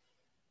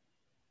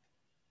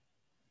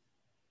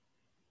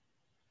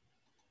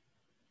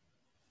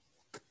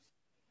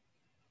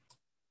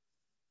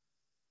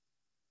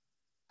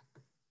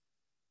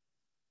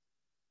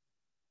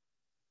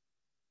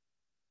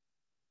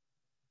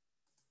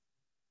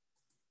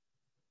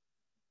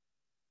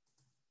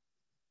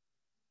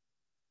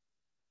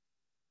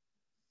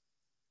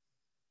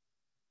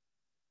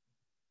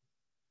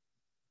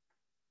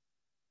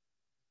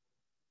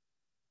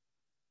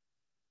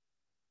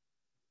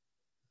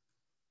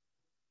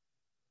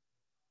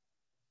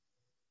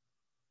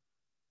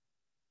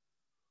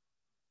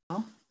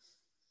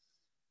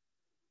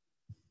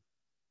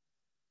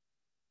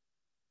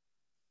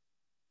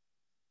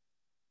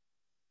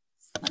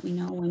 Let me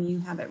know when you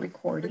have it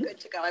recorded. We're good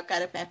to go. I've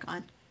got it back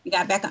on. You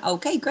got it back on?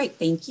 Okay, great.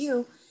 Thank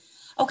you.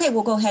 Okay,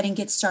 we'll go ahead and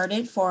get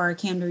started for our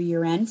calendar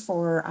year end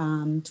for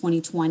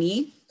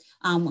 2020.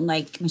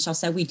 Like Michelle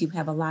said, we do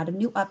have a lot of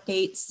new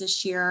updates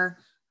this year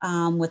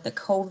with the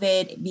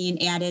COVID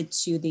being added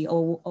to the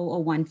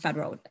 001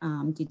 federal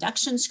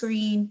deduction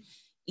screen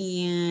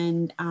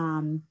and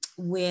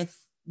with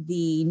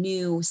the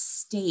new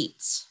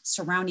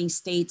surrounding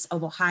states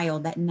of Ohio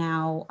that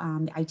now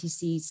the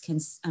ITCs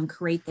can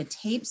create the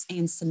tapes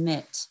and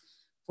submit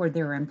for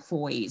their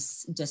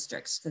employees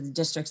districts, for the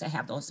districts that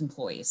have those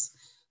employees.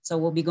 So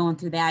we'll be going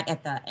through that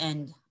at the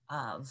end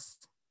of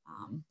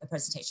the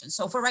presentation.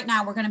 So for right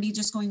now, we're going to be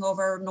just going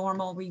over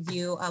normal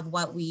review of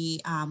what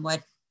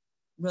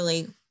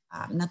really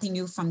nothing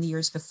new from the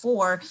years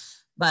before,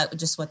 but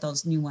just what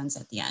those new ones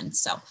at the end.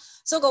 So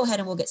go ahead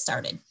and we'll get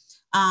started.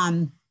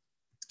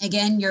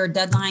 Again, your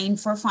deadline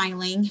for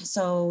filing.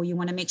 So you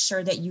want to make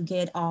sure that you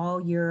get all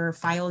your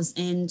files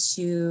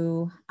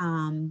into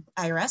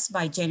IRS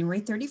by January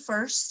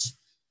 31st.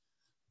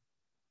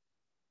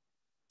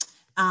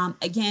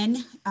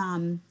 Again,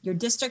 your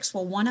districts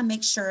will want to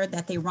make sure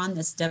that they run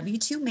this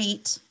W-2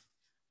 MATE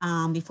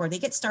before they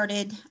get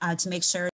started to make sure